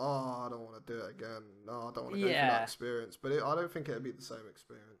it, and you're like, oh, I don't want to do it again. No, I don't want to go through that experience. But I don't think it'd be the same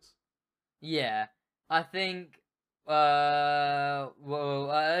experience. Yeah, I think, a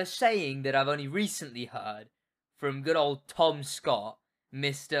saying that I've only recently heard from good old Tom Scott,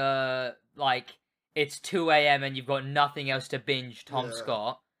 Mr. Like, it's 2 AM and you've got nothing else to binge, Tom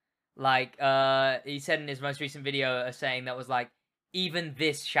Scott. Like, he said in his most recent video a saying that was like, even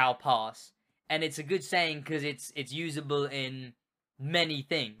this shall pass. And it's a good saying because it's usable in many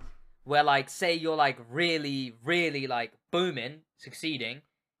things. Where, like, say you're, like, really, really, like, booming, succeeding.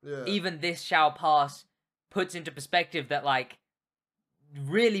 Yeah. Even this shall pass puts into perspective that, like,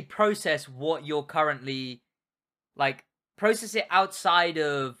 really process what you're currently, like, process it outside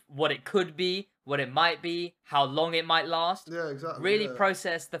of what it could be, what it might be, how long it might last. Yeah, exactly. Really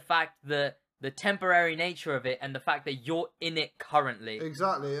process the fact that the temporary nature of it, and the fact that you're in it currently.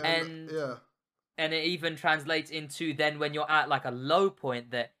 Exactly. And it even translates into then when you're at, like, a low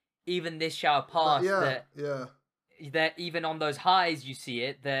point, that even this shall pass. That even on those highs you see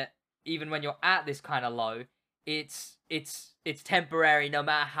it, that even when you're at this kind of low, it's temporary. No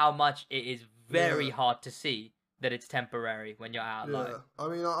matter how much it is very hard to see that it's temporary when you're at low. I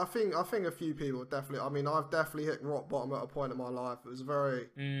mean, I think a few people definitely. I mean, I've definitely hit rock bottom at a point in my life. It was a very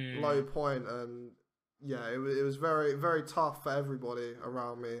low point, and yeah, it was very, very tough for everybody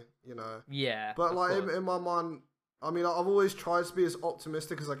around me. You know. Yeah. But like in my mind, I mean, I've always tried to be as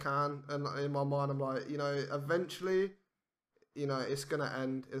optimistic as I can, and in my mind, I'm like, you know, eventually, you know, it's gonna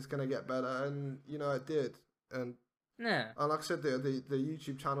end. It's gonna get better, and you know, it did. And like I said, the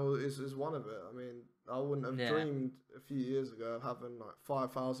YouTube channel is one of it. I mean, I wouldn't have dreamed a few years ago of having like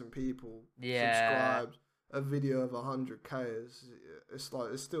 5,000 people subscribed, a video of 100K. It's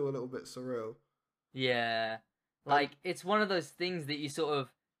like, it's still a little bit surreal. Yeah, like it's one of those things that you sort of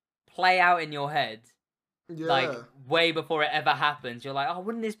play out in your head, like way before it ever happens. You're like, oh,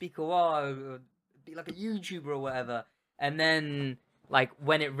 wouldn't this be cool? Oh, be like a YouTuber or whatever. And then like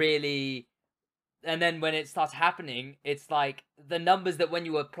when it starts happening, it's like the numbers that when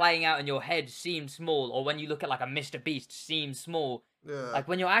you were playing out in your head seem small, or when you look at like a Mr. Beast seem small. Yeah. Like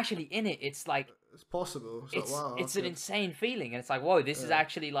when you're actually in it, it's like it's possible. It's like, wow, it's an insane feeling, and it's like, whoa, this is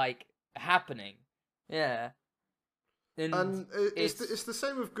actually like happening. Yeah. And it's the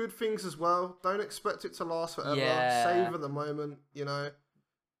same with good things as well. Don't expect it to last forever. Savor the moment, you know.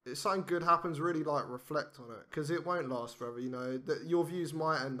 If something good happens, really like reflect on it, because it won't last forever. You know that your views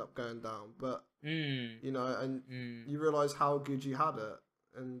might end up going down, but you know, and you realize how good you had it,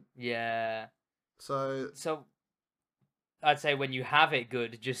 and so I'd say when you have it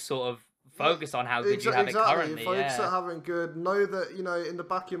good, just sort of focus on how good you have it currently. Focus on having good. Know that, you know, in the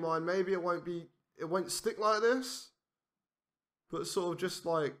back of your mind, maybe it won't stick like this, but sort of just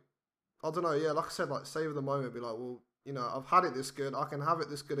like, I don't know, like I said, like savor the moment. Be like, well, you know, I've had it this good. I can have it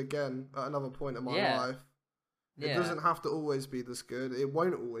this good again at another point in my life. It doesn't have to always be this good. It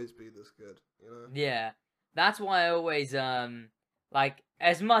won't always be this good, you know? Yeah. That's why I always, like,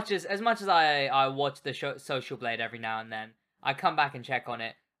 as much as I watch the show Social Blade every now and then, I come back and check on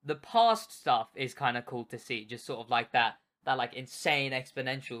it. The past stuff is kind of cool to see. Just sort of like that like insane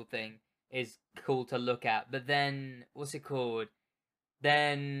exponential thing is cool to look at. But then, what's it called?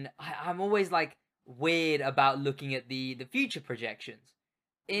 Then I'm always like weird about looking at the future projections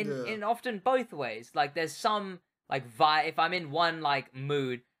in often both ways. Like there's some like if I'm in one like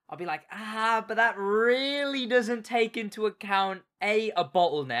mood, I'll be like, but that really doesn't take into account a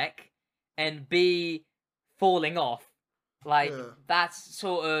bottleneck, and B, falling off. Like that's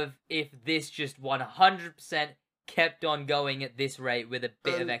sort of if this just 100% kept on going at this rate with a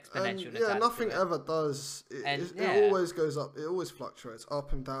bit of exponentialness. Yeah, nothing ever does. It always goes up. It always fluctuates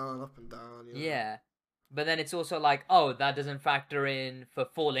up and down, up and down. You know? Yeah. But then it's also like, oh, that doesn't factor in for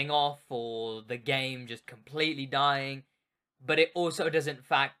falling off or the game just completely dying. But it also doesn't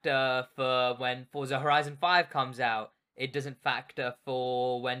factor for when Forza Horizon 5 comes out. It doesn't factor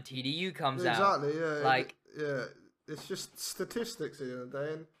for when TDU comes out. Exactly, yeah. Like, it's just statistics at the end of the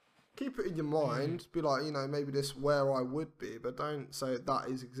day. And keep it in your mind. Be like, you know, maybe this where I would be, but don't say that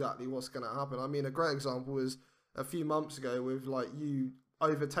is exactly what's going to happen. I mean, a great example is a few months ago with like you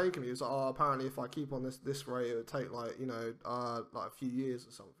overtaken me. It was like, oh, apparently if I keep on this rate, it would take like, you know, like a few years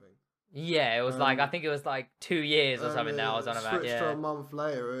or something. Yeah, it was like, I think it was like 2 years or something now I was on about. Switched to a month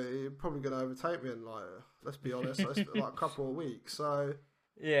later, you're probably going to overtake me in like, let's be honest, like a couple of weeks. So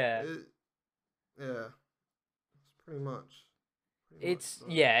yeah, it's pretty much.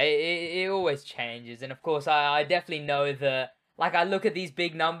 It always changes, and of course I definitely know that. Like I look at these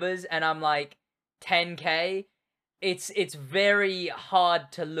big numbers and I'm like 10K. It's very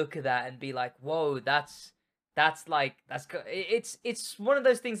hard to look at that and be like, whoa, it's one of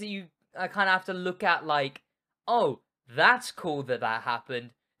those things that you kind of have to look at like, oh, that's cool that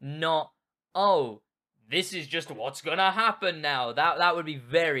happened, not, oh, this is just what's gonna happen now. That would be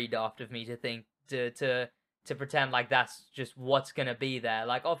very daft of me to think to pretend like that's just what's gonna be there.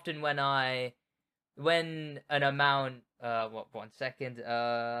 Like often when an amount 1 second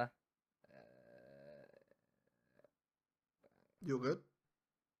you're good.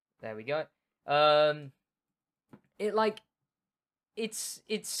 There we go.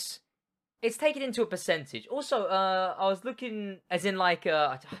 It's taken into a percentage. Also, I was looking as in like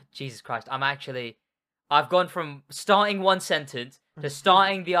Jesus Christ, I've gone from starting one sentence to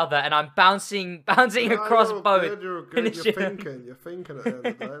starting the other, and I'm bouncing across both. You're good. You're thinking at the end of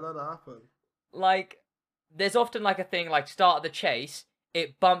the day. Let it happen. Like, there's often like a thing like start the chase,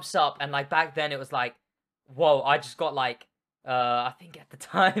 it bumps up, and like back then it was like, whoa, I just got like, I think at the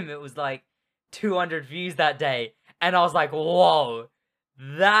time it was like 200 views that day, and I was like, whoa,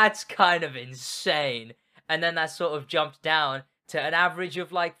 that's kind of insane. And then that sort of jumped down to an average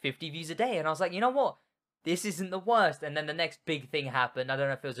of like 50 views a day. And I was like, you know what? This isn't the worst. And then the next big thing happened. I don't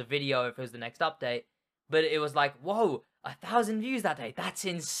know if it was a video or if it was the next update, but it was like, whoa, 1,000 views that day. That's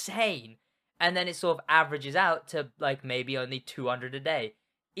insane. And then it sort of averages out to like maybe only 200 a day.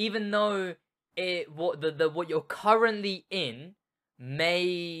 Even though what you're currently in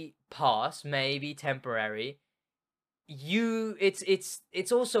may pass, may be temporary,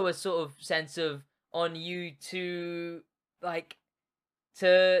 it's also a sort of sense of on you to like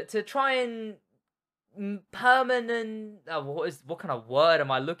to try and permanent what kind of word am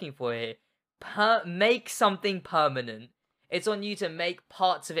I looking for here? Make something permanent. It's on you to make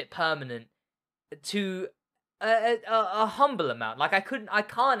parts of it permanent to a humble amount. Like I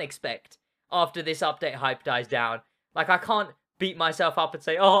can't expect after this update hype dies down. Like I can't beat myself up and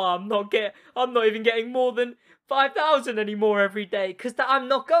say, oh, I'm not even getting more than 5,000 anymore every day, because I'm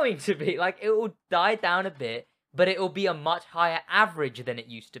not going to be. Like it will die down a bit, but it will be a much higher average than it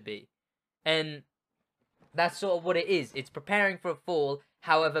used to be, and that's sort of what it is. It's preparing for a fall,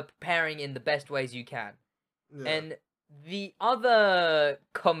 however, preparing in the best ways you can. Yeah. And the other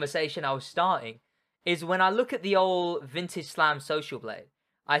conversation I was starting is when I look at the old Vintage Slam Social Blade,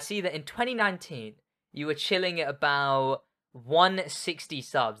 I see that in 2019, you were chilling at about 160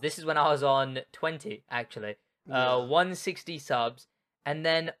 subs. This is when I was on 20, actually. 160 subs. And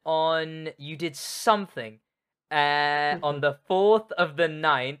then you did something on the 4th of the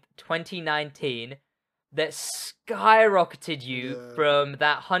 9th, 2019, that skyrocketed you from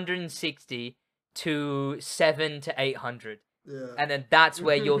that 160 to 700 to 800. Yeah. And then that's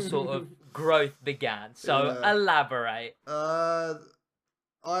where your sort of growth began. So elaborate. I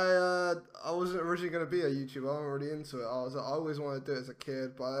wasn't originally going to be a YouTuber. I'm already into it. I always wanted to do it as a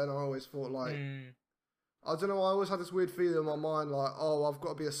kid, but then I always thought like, I don't know, I always had this weird feeling in my mind like, oh, I've got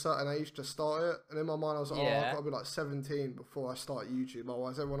to be a certain age to start it. And in my mind I was like, oh, I've got to be like 17 before I start YouTube,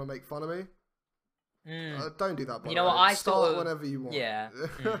 otherwise everyone will make fun of me. Don't do that, by the way. I start whenever you want. Yeah.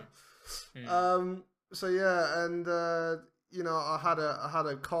 So yeah, and you know, I had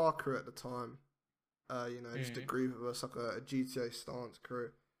a car crew at the time. You know, just a group of us, like a GTA stance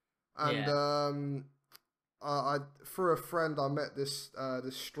crew. And I through a friend I met this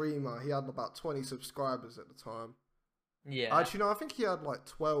streamer. He had about 20 subscribers at the time. Yeah. Actually, no, I think he had like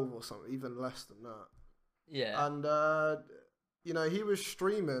 12 or something, even less than that. Yeah. And you know, he was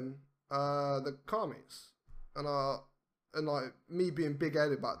streaming the car meets, and like me being big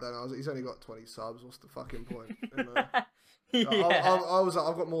headed back then, I was like, he's only got 20 subs. What's the fucking point? You know? I was like,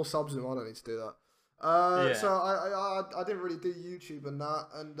 I've got more subs than him. I don't need to do that. So I didn't really do YouTube and that,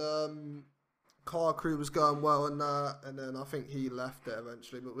 and car crew was going well and that, and then I think he left it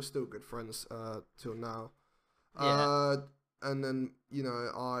eventually, but we're still good friends till now. And then you know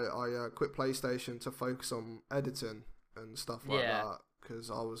I quit PlayStation to focus on editing and stuff like that,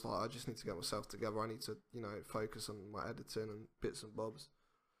 because I was like, I just need to get myself together. I need to, you know, focus on my editing and bits and bobs.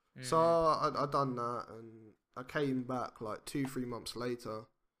 So I done that, and I came back like 2-3 months later,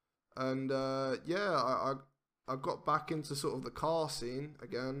 and I got back into sort of the car scene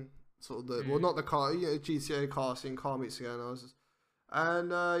again, sort of the well, not the car, you know, GTA car scene, car meets again.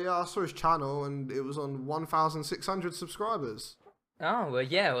 I saw his channel, and it was on 1,600 subscribers. Oh well,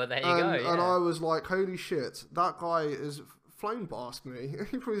 well there you go. Yeah. And I was like, holy shit, that guy is flown past me.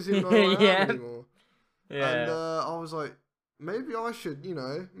 He probably doesn't even know who I am anymore. Yeah. And I was like, maybe I should, you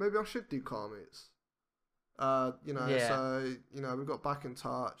know, do car meets. You know, so you know, we got back in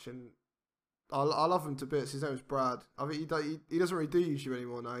touch, and I love him to bits. His name is Brad. I think he doesn't really do YouTube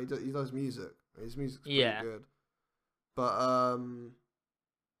anymore now. He does music. His music's pretty good. But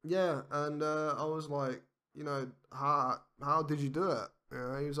and I was like, you know, how did you do it? You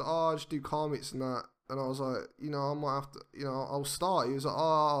know, he was like, oh, I just do car meets and that. And I was like, you know, I might have to, you know, I'll start. He was like,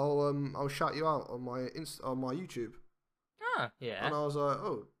 oh, I'll shout you out on my on my YouTube. Ah, yeah. And I was like,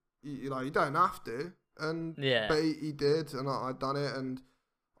 oh, you know, you don't have to. And but he did, and I done it. And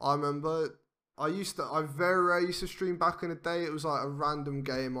I remember I used to stream back in the day. It was like a random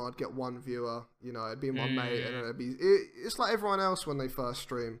game. I'd get one viewer, you know, it'd be my mate, and it'd be it's like everyone else when they first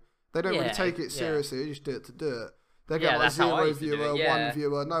stream. They don't really take it seriously. They just do it to do it. They get like 0 viewer, 1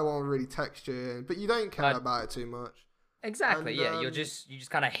 viewer. No one will really text you, but you don't care about it too much. Exactly. And, you just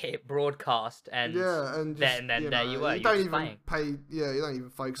kind of hit broadcast, and and just, then there you were. You don't even pay. Yeah, you don't even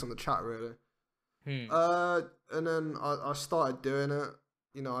focus on the chat really. And then I started doing it.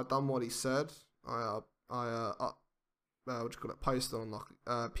 You know, I done what he said. What do you call it? Posted on like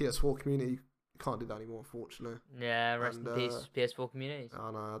PS4 community. You can't do that anymore, unfortunately. Yeah, rest in peace, PS4 communities.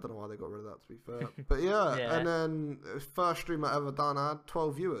 I know. I don't know why they got rid of that, to be fair. But yeah, and then the first stream I ever done, I had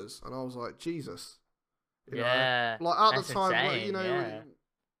 12 viewers, and I was like, Jesus. You Yeah. know, like at That's the time, insane. you know, Yeah.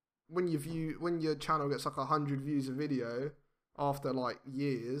 when your channel gets like 100 views a video after like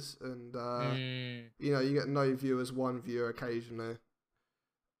years, and you know, you get no viewers, one viewer occasionally.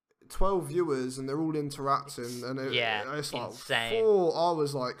 12 viewers and they're all interacting, and it's like insane. four. I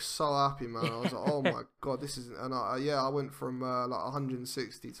was like so happy, man. I was like, oh my god, this isn't. And I went from like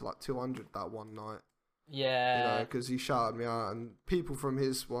 160 to like 200 that one night. Yeah. You know, because he shouted me out, and people from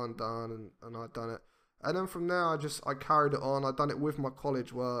his one done, and I'd done it. And then from there, I carried it on. I'd done it with my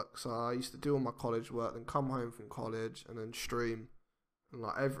college work, so I used to do all my college work, then come home from college, and then stream, and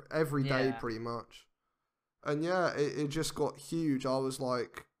like every day pretty much. And yeah, it just got huge. I was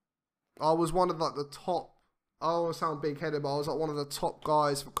one of like the top. I always sound big headed, but I was like one of the top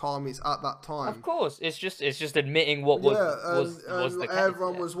guys for car meets at that time. Of course, it's just admitting what was the case.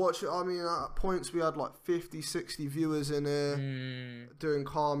 Everyone was watching. I mean, at points we had like 50, 60 viewers in here doing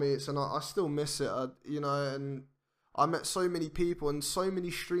car meets, and I still miss it. You know, and I met so many people, and so many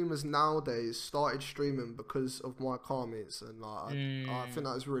streamers nowadays started streaming because of my car meets, and like I think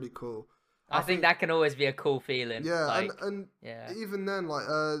that was really cool. I think that can always be a cool feeling. Yeah, like, and even then, like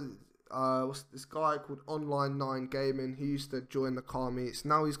what's this guy called Online 9 Gaming? He used to join the car meets.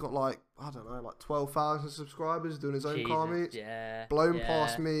 Now he's got like, I don't know, like 12,000 subscribers doing his own car meets. Yeah, blown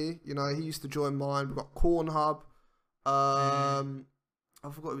past me. You know, he used to join mine. We've got Corn Hub. I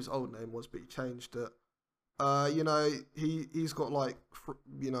forgot what his old name was, but he changed it. You know, he's got like,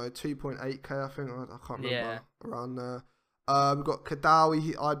 you know, 2.8k, I think. I can't remember, around there. We've got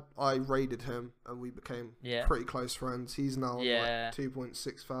Kadawi. I raided him, and we became pretty close friends. He's now on like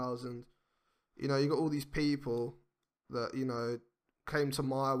 2.6 thousand. You know, you got all these people that, you know, came to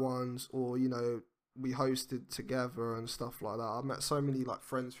my ones, or, you know, we hosted together and stuff like that. I met so many like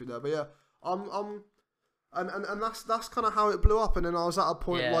friends through there. But yeah, and that's kind of how it blew up. And then I was at a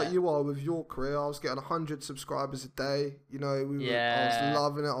point like you are with your career. I was getting 100 subscribers a day. You know, I was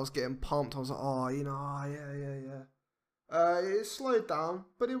loving it. I was getting pumped. I was like, oh, you know, yeah. It slowed down,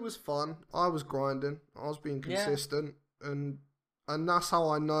 but it was fun. I was grinding. I was being consistent, and that's how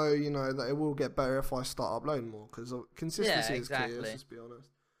I know, you know, that it will get better if I start uploading more, because consistency is key. Let's just be honest.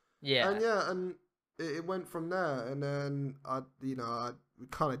 And it went from there, and then I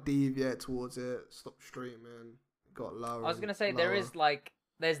kind of deviate towards it, stopped streaming, got lower. I was gonna say there is like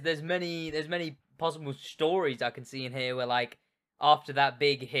there's many possible stories I can see in here where, like, after that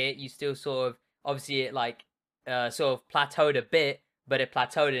big hit, you still sort of, obviously it like sort of plateaued a bit, but it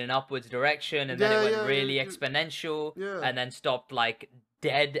plateaued in an upwards direction, and then it went really exponential, and then stopped like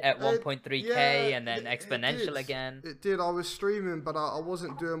dead at 1.3k, and then exponential again. It did. I was streaming, but I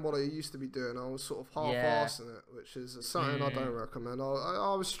wasn't doing what I used to be doing. I was sort of half-assing it, which is something I don't recommend.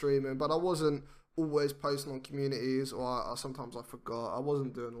 I was streaming, but I wasn't always posting on communities, or sometimes I forgot. I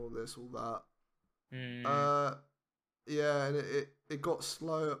wasn't doing all this, all that. Yeah, and it got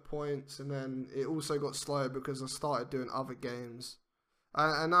slow at points, and then it also got slow because I started doing other games,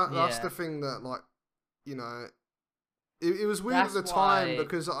 and that's the thing that, like, you know, it was weird at the time,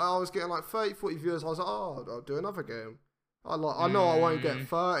 because I was getting like 30, 40 viewers. I was like, oh, I'll do another game. I know I won't get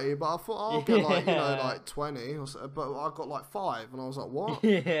 30, but I thought I'll get like, you know, like 20 or so, but I got like 5, and I was like, what?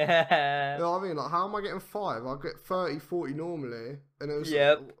 You know what I mean? Like, how am I getting 5? I'll get 30, 40 normally, and it was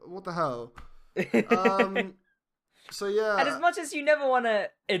like, what the hell? So yeah, and as much as you never want to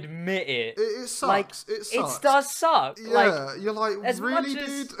admit it, it sucks. Like, it sucks. It does suck. Yeah, like, you're like, really,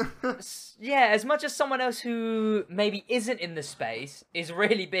 dude? As much as someone else who maybe isn't in the space is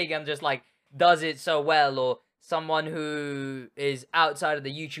really big and just like does it so well, or someone who is outside of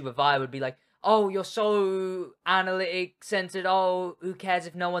the YouTuber vibe would be like, oh, you're so analytic centered. Oh, who cares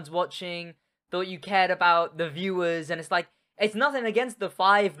if no one's watching? Thought you cared about the viewers, and it's like, it's nothing against the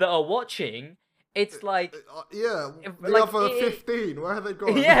 5 that are watching. It's like, the other 15, where have they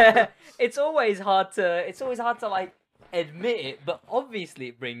gone? Yeah, it's always hard to like admit it, but obviously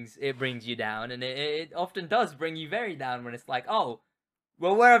it brings you down, and it often does bring you very down when it's like, oh,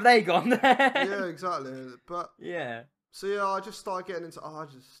 well, where have they gone? Yeah, exactly. But so yeah, I just started getting into. I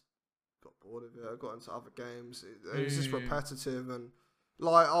just got bored of it. I got into other games. It was just repetitive, and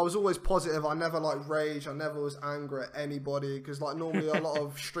like, I was always positive. I never like rage. I never was angry at anybody, because like normally a lot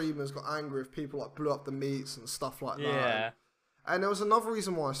of streamers got angry if people like blew up the meets and stuff like that. Yeah. And there was another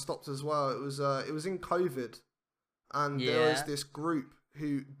reason why I stopped as well. It was in COVID, and there was this group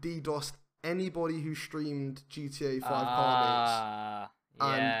who DDoSed anybody who streamed GTA 5 car meets.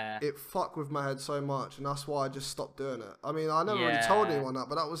 And it fucked with my head so much, and that's why I just stopped doing it. I mean, I never really told anyone that,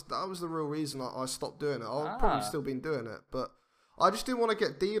 but that was the real reason I stopped doing it. I've probably still been doing it, but I just didn't want to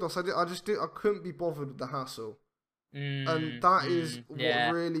get DDoS. I couldn't be bothered with the hassle. And that is what yeah.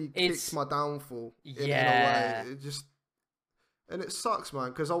 really kicked my downfall in a way. It just, and it sucks, man,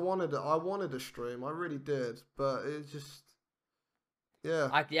 because I wanted a stream, I really did, but it just, yeah.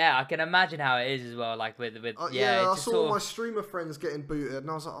 I can imagine how it is as well. Like with yeah, I it's saw sort my of, streamer friends getting booted,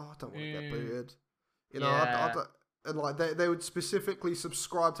 and I was like, oh, I don't want to get booted. You know, yeah. and like they would specifically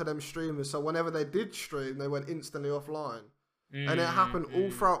subscribe to them streamers, so whenever they did stream, they went instantly offline. And it happened all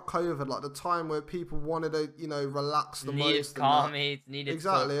throughout COVID, like the time where people wanted to, you know, relax the most. Needed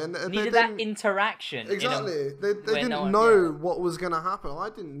exactly, and they needed that interaction. Exactly, they didn't know what was gonna happen. I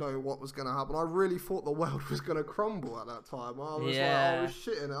didn't know what was gonna happen. I really thought the world was gonna crumble at that time. I was like, I was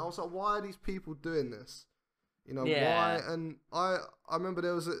shitting. I was like, why are these people doing this? You know, why? And I remember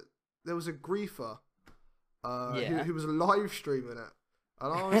there was a griefer, who was live streaming it.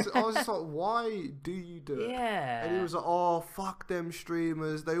 And I was just like, why do you do it? Yeah. And he was like, oh, fuck them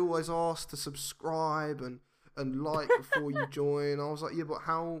streamers. They always ask to subscribe and like before you join. I was like, yeah, but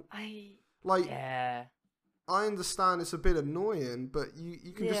how? I understand it's a bit annoying, but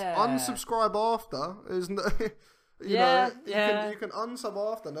you can just unsubscribe after. There's no, you can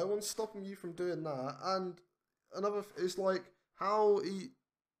unsub after. No one's stopping you from doing that. And another, it's like, how do you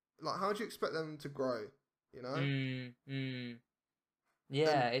expect them to grow? You know?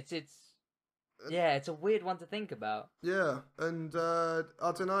 Yeah, it's a weird one to think about. Yeah, and I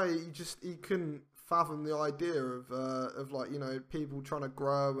don't know. You couldn't fathom the idea of like, you know, people trying to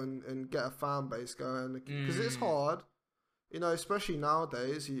grow and get a fan base going, because it's hard, you know, especially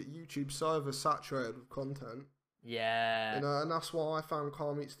nowadays. YouTube's so oversaturated with content. Yeah, you know, and that's why I found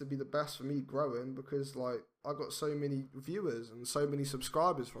Car Meets to be the best for me growing, because like I got so many viewers and so many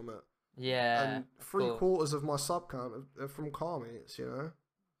subscribers from it. Yeah, and 3/4 of my sub count are from Car Meets, you know.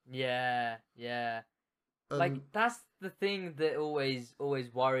 Yeah. Like that's the thing that always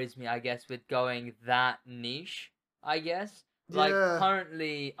worries me, I guess, with going that niche. I guess like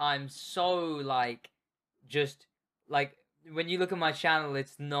currently I'm so like just like when you look at my channel,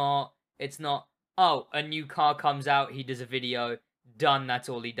 it's not oh, a new car comes out, he does a video, done, that's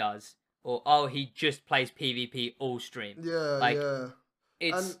all he does, or oh, he just plays PvP all stream.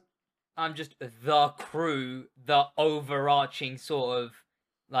 It's I'm just the crew, the overarching sort of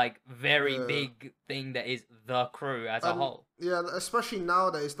like very big thing that is the crew as a whole. Yeah, especially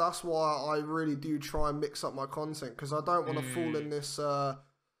nowadays. That's why I really do try and mix up my content, because I don't want to fall in this. I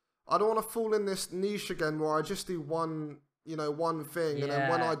don't want to fall in this niche again where I just do one thing, and then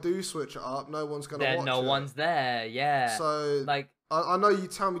when I do switch it up, no one's gonna watch it. No one's there. Yeah. So like, I know you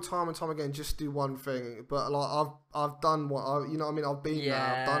tell me time and time again, just do one thing, but like I've done what you know what I mean. I've been there.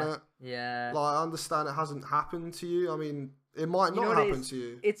 I've done it. Yeah. Like I understand it hasn't happened to you. I mean, it might not happen to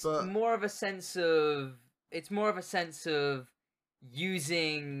you. It's more of a sense of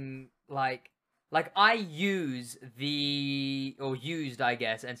using like I use used, I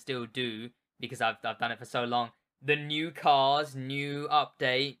guess, and still do, because I've done it for so long. The new cars, new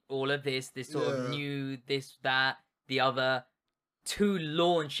update, all of this sort of new, this, that, the other, to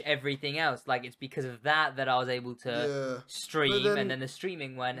launch everything else. Like, it's because of that I was able to stream, and then the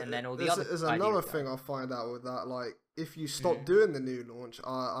streaming went, and then all the other. There's another thing I find out with that. Like, if you stop doing the new launch,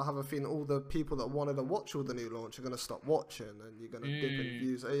 I have a feeling all the people that wanted to watch all the new launch are going to stop watching, and you're going to dip in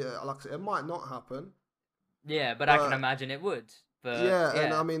views. Like I said, it might not happen. Yeah, but I can imagine it would. But,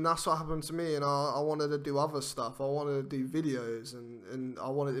 and I mean, that's what happened to me, and I wanted to do other stuff. I wanted to do videos, and I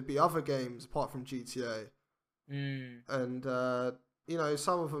wanted to be other games apart from GTA. And you know,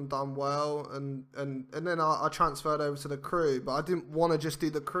 some of them done well, and then I transferred over to the crew, but I didn't want to just do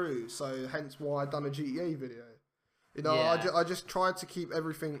the crew, so hence why I done a GTA video. You know, I just tried to keep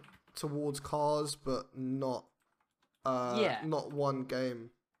everything towards cars, but not one game.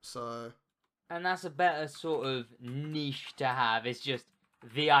 So, and that's a better sort of niche to have. It's just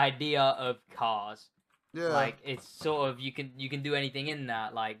the idea of cars. Yeah, like it's sort of you can do anything in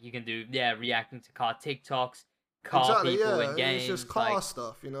that. Like you can do reacting to car TikToks. Car people in games, it's just car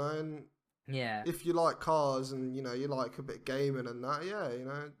stuff, you know, and if you like cars and you know you like a bit of gaming and that, you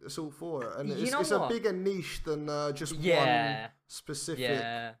know, it's all for it, and it's a bigger niche than just one specific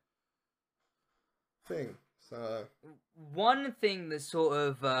thing. So one thing that sort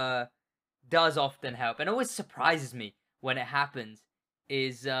of does often help, and always surprises me when it happens,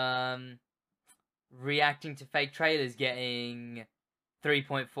 is reacting to fake trailers getting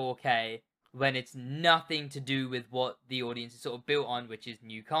 3.4K. when it's nothing to do with what the audience is sort of built on, which is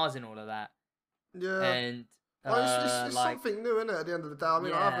new cars and all of that. Yeah. And it's like, something new, isn't it, at the end of the day? I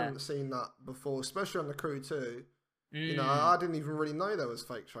mean, I haven't seen that before, especially on the crew too. You know, I didn't even really know there was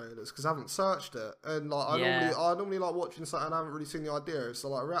fake trailers because I haven't searched it. And like I normally like watching something and I haven't really seen the idea. So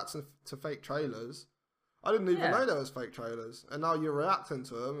like reacting to fake trailers, I didn't even know there was fake trailers, and now you're reacting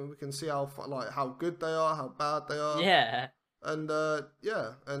to them, and we can see how good they are, how bad they are. Yeah. And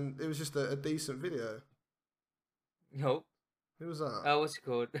and it was just a decent video. Nope. Who was that? What's it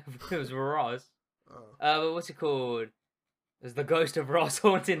called? It was Ross. Oh. But what's it called? It was the ghost of Ross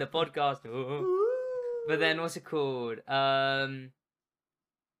haunting the podcast. Ooh. But then what's it called?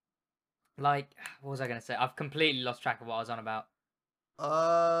 Like, what was I gonna say? I've completely lost track of what I was on about.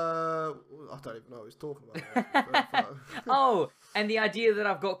 I don't even know what he's talking about. Oh, and the idea that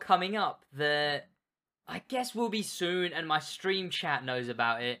I've got coming up that I guess will be soon, and my stream chat knows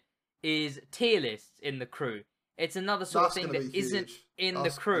about it, is tier lists in the crew. It's another sort of thing that isn't in the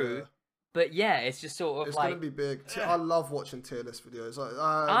crew, but yeah, it's just sort of it's like... It's gonna be big. I love watching tier list videos.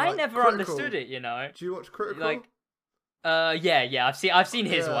 I never understood it, you know. Do you watch Critical? Like, yeah, I've seen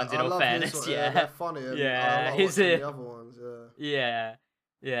his ones, in all fairness, yeah. They're funny. Yeah, his the other ones, yeah.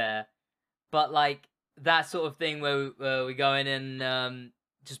 But like that sort of thing where we go in and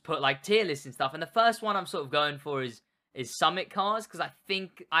just put like tier lists and stuff. And the first one I'm sort of going for is Summit Cars, because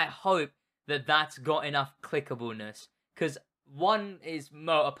I hope that that's got enough clickableness. Because one is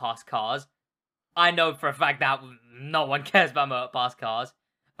Motor Pass Cars. I know for a fact that no one cares about Motor Pass Cars.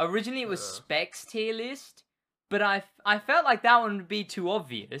 Originally it was Specs tier list, but I felt like that one would be too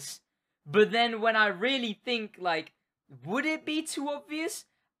obvious. But then when I really think, like, would it be too obvious?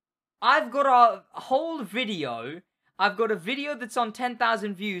 I've got a whole video. I've got a video that's on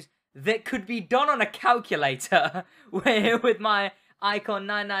 10,000 views that could be done on a calculator where with my Icon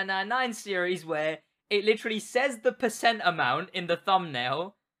 9999 series, where it literally says the percent amount in the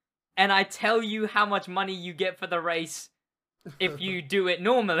thumbnail, and I tell you how much money you get for the race if you do it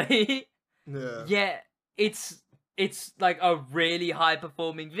normally. Yeah, it's like a really high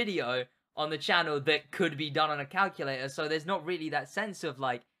performing video on the channel that could be done on a calculator. So there's not really that sense of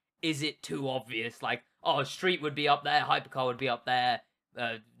like, is it too obvious? Like, oh, Street would be up there, Hypercar would be up there,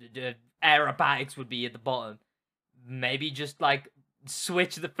 Aerobatics would be at the bottom. Maybe just like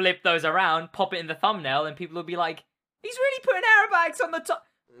flip those around, pop it in the thumbnail, and people will be like, he's really putting Aerobatics on the top.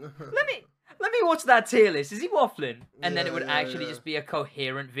 Let me watch that tier list. Is he waffling? And then it would actually just be a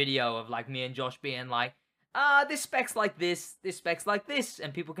coherent video of like me and Josh being like, this spec's like this spec's like this,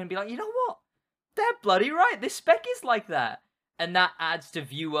 and people can be like, you know what? They're bloody right. This spec is like that. And that adds to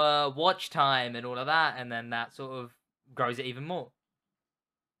viewer watch time and all of that, and then that sort of grows it even more.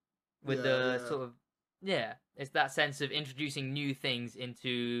 With sort of, it's that sense of introducing new things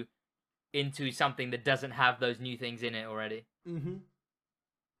into something that doesn't have those new things in it already. We've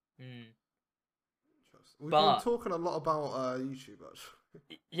been talking a lot about YouTube,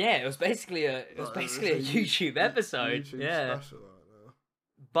 actually. Yeah, it was basically a YouTube episode. YouTube special right now.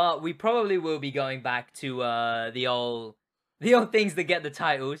 But we probably will be going back to the old things that get the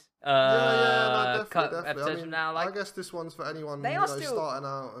titles. Definitely. Episodes from now, like, I guess this one's for anyone still starting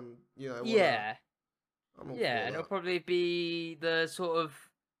out and and it'll probably be the sort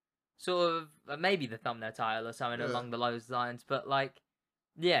of maybe the thumbnail title or something along those lines. But like,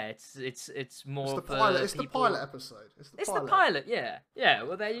 it's more the for pilot. It's people. the pilot episode. It's the pilot. Yeah.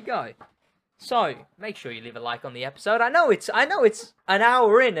 Well, there you go. So make sure you leave a like on the episode. I know it's an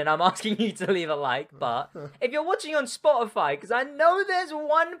hour in, and I'm asking you to leave a like. But if you're watching on Spotify, because I know there's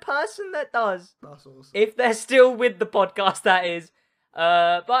one person that does. That's awesome. If they're still with the podcast, that is.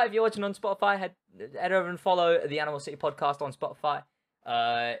 But if you're watching on Spotify, head over and follow the Animosity podcast on Spotify.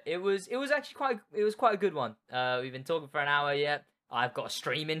 It was actually quite a good one. We've been talking for an hour yet. I've got a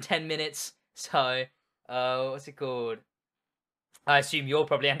stream in 10 minutes. So what's it called? I assume you'll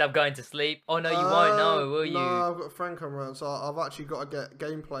probably end up going to sleep. Oh no, you won't. No, will you? No, I've got a friend coming around, so I've actually got to get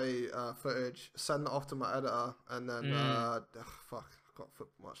gameplay footage, send it off to my editor, and then fuck, I've got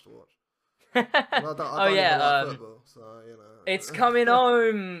football match to watch. I don't even like football, so you know. It's coming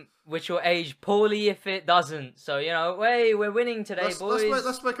home, which will age poorly if it doesn't. So you know, we're winning today, boys.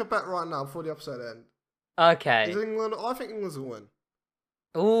 Let's make a bet right now before the episode ends. Okay. Is England? I think England's will win.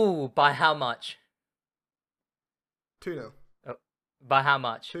 Ooh, by how much? 2-0. By how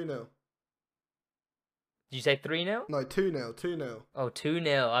much? 2-0. Did you say 3-0? No, 2-0. 2-0. Oh,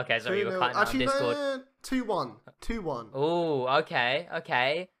 2-0. Okay, so you were cutting out on Discord. No, 2-1. 2-1. Oh,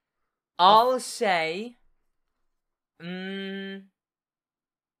 okay. I'll say... I'd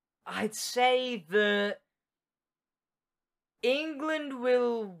say that England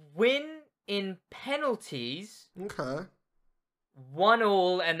will win in penalties. Okay.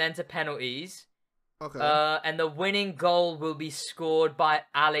 1-1 and then to penalties. Okay. And the winning goal will be scored by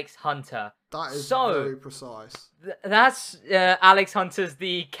Alex Hunter. That is very precise. That's Alex Hunter's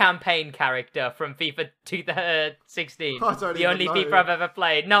the campaign character from FIFA 2016. The only FIFA I've ever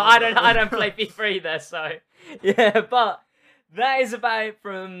played. No, I don't play FIFA either. So yeah, but that is about it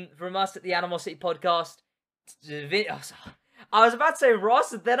from us at the Animosity Podcast. I was about to say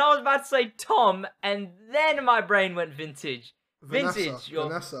Ross, then I was about to say Tom, and then my brain went vintage.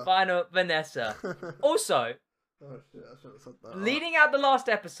 Vanessa. Final Vanessa. Also, oh shit, I should have said that. leading out the last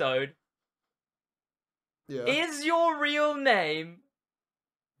episode, yeah. Is your real name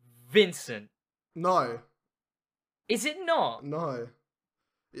Vincent? No. Is it not? No.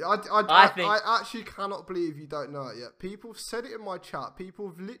 Yeah, I actually cannot believe you don't know it yet. People have said it in my chat. People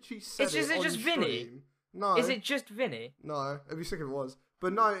have literally said is it just Vinny? No. Is it just Vinny? No. It'd be sick if it was.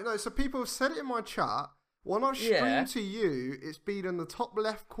 But no. So people have said it in my chat. When I've streamed to you, it's been in the top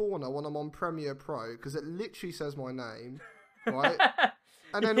left corner when I'm on Premiere Pro because it literally says my name, right?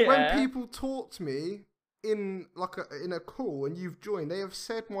 And then when people talk to me in a call and you've joined, they have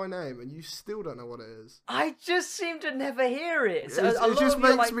said my name and you still don't know what it is. I just seem to never hear it. So it just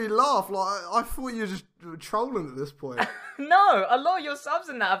makes me laugh. Like I thought you were just trolling at this point. No, a lot of your subs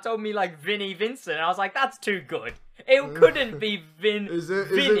in that have told me like Vinny Vincent, and I was like, that's too good. It couldn't be Vinny? Is it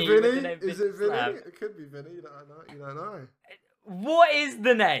Vinny? Is it Vinny? It could be Vinny. You don't know. What is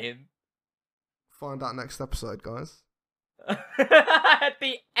the name? Find out next episode, guys. At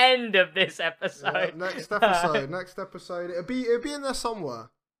the end of this episode. Yeah, next episode. It'll be in there somewhere.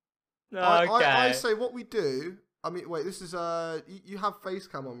 Okay. I say what we do. I mean, wait. This is you have face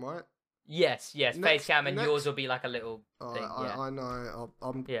cam on, right? Yes, face cam, and yours will be like a little thing. I know.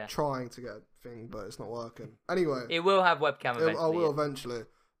 I'm trying to get a thing, but it's not working. Anyway, it will have webcam eventually. I will eventually,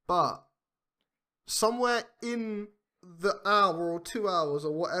 but somewhere in the hour or 2 hours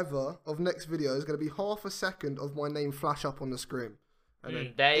or whatever of next video is going to be half a second of my name flash up on the screen. And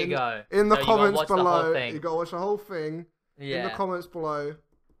then there you go. In the comments below, you got to watch the whole thing. Yeah. In the comments below.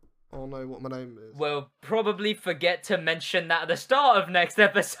 I'll know what my name is. We'll probably forget to mention that at the start of next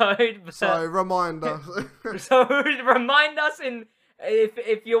episode. So remind us. So remind us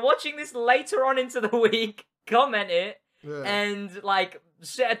if you're watching this later on into the week, comment it and like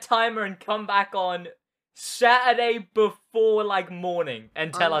set a timer and come back on Saturday before like morning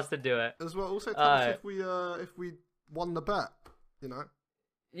and tell us to do it. As well, also tell us if we won the bet. You know.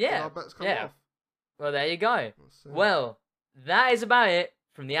 Yeah. Our bets come off. Well, there you go. Well, that is about it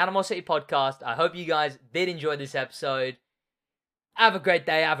from the Animosity Podcast. I hope you guys did enjoy this episode. Have a great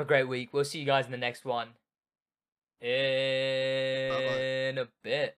day. Have a great week. We'll see you guys in the next one. In a bit.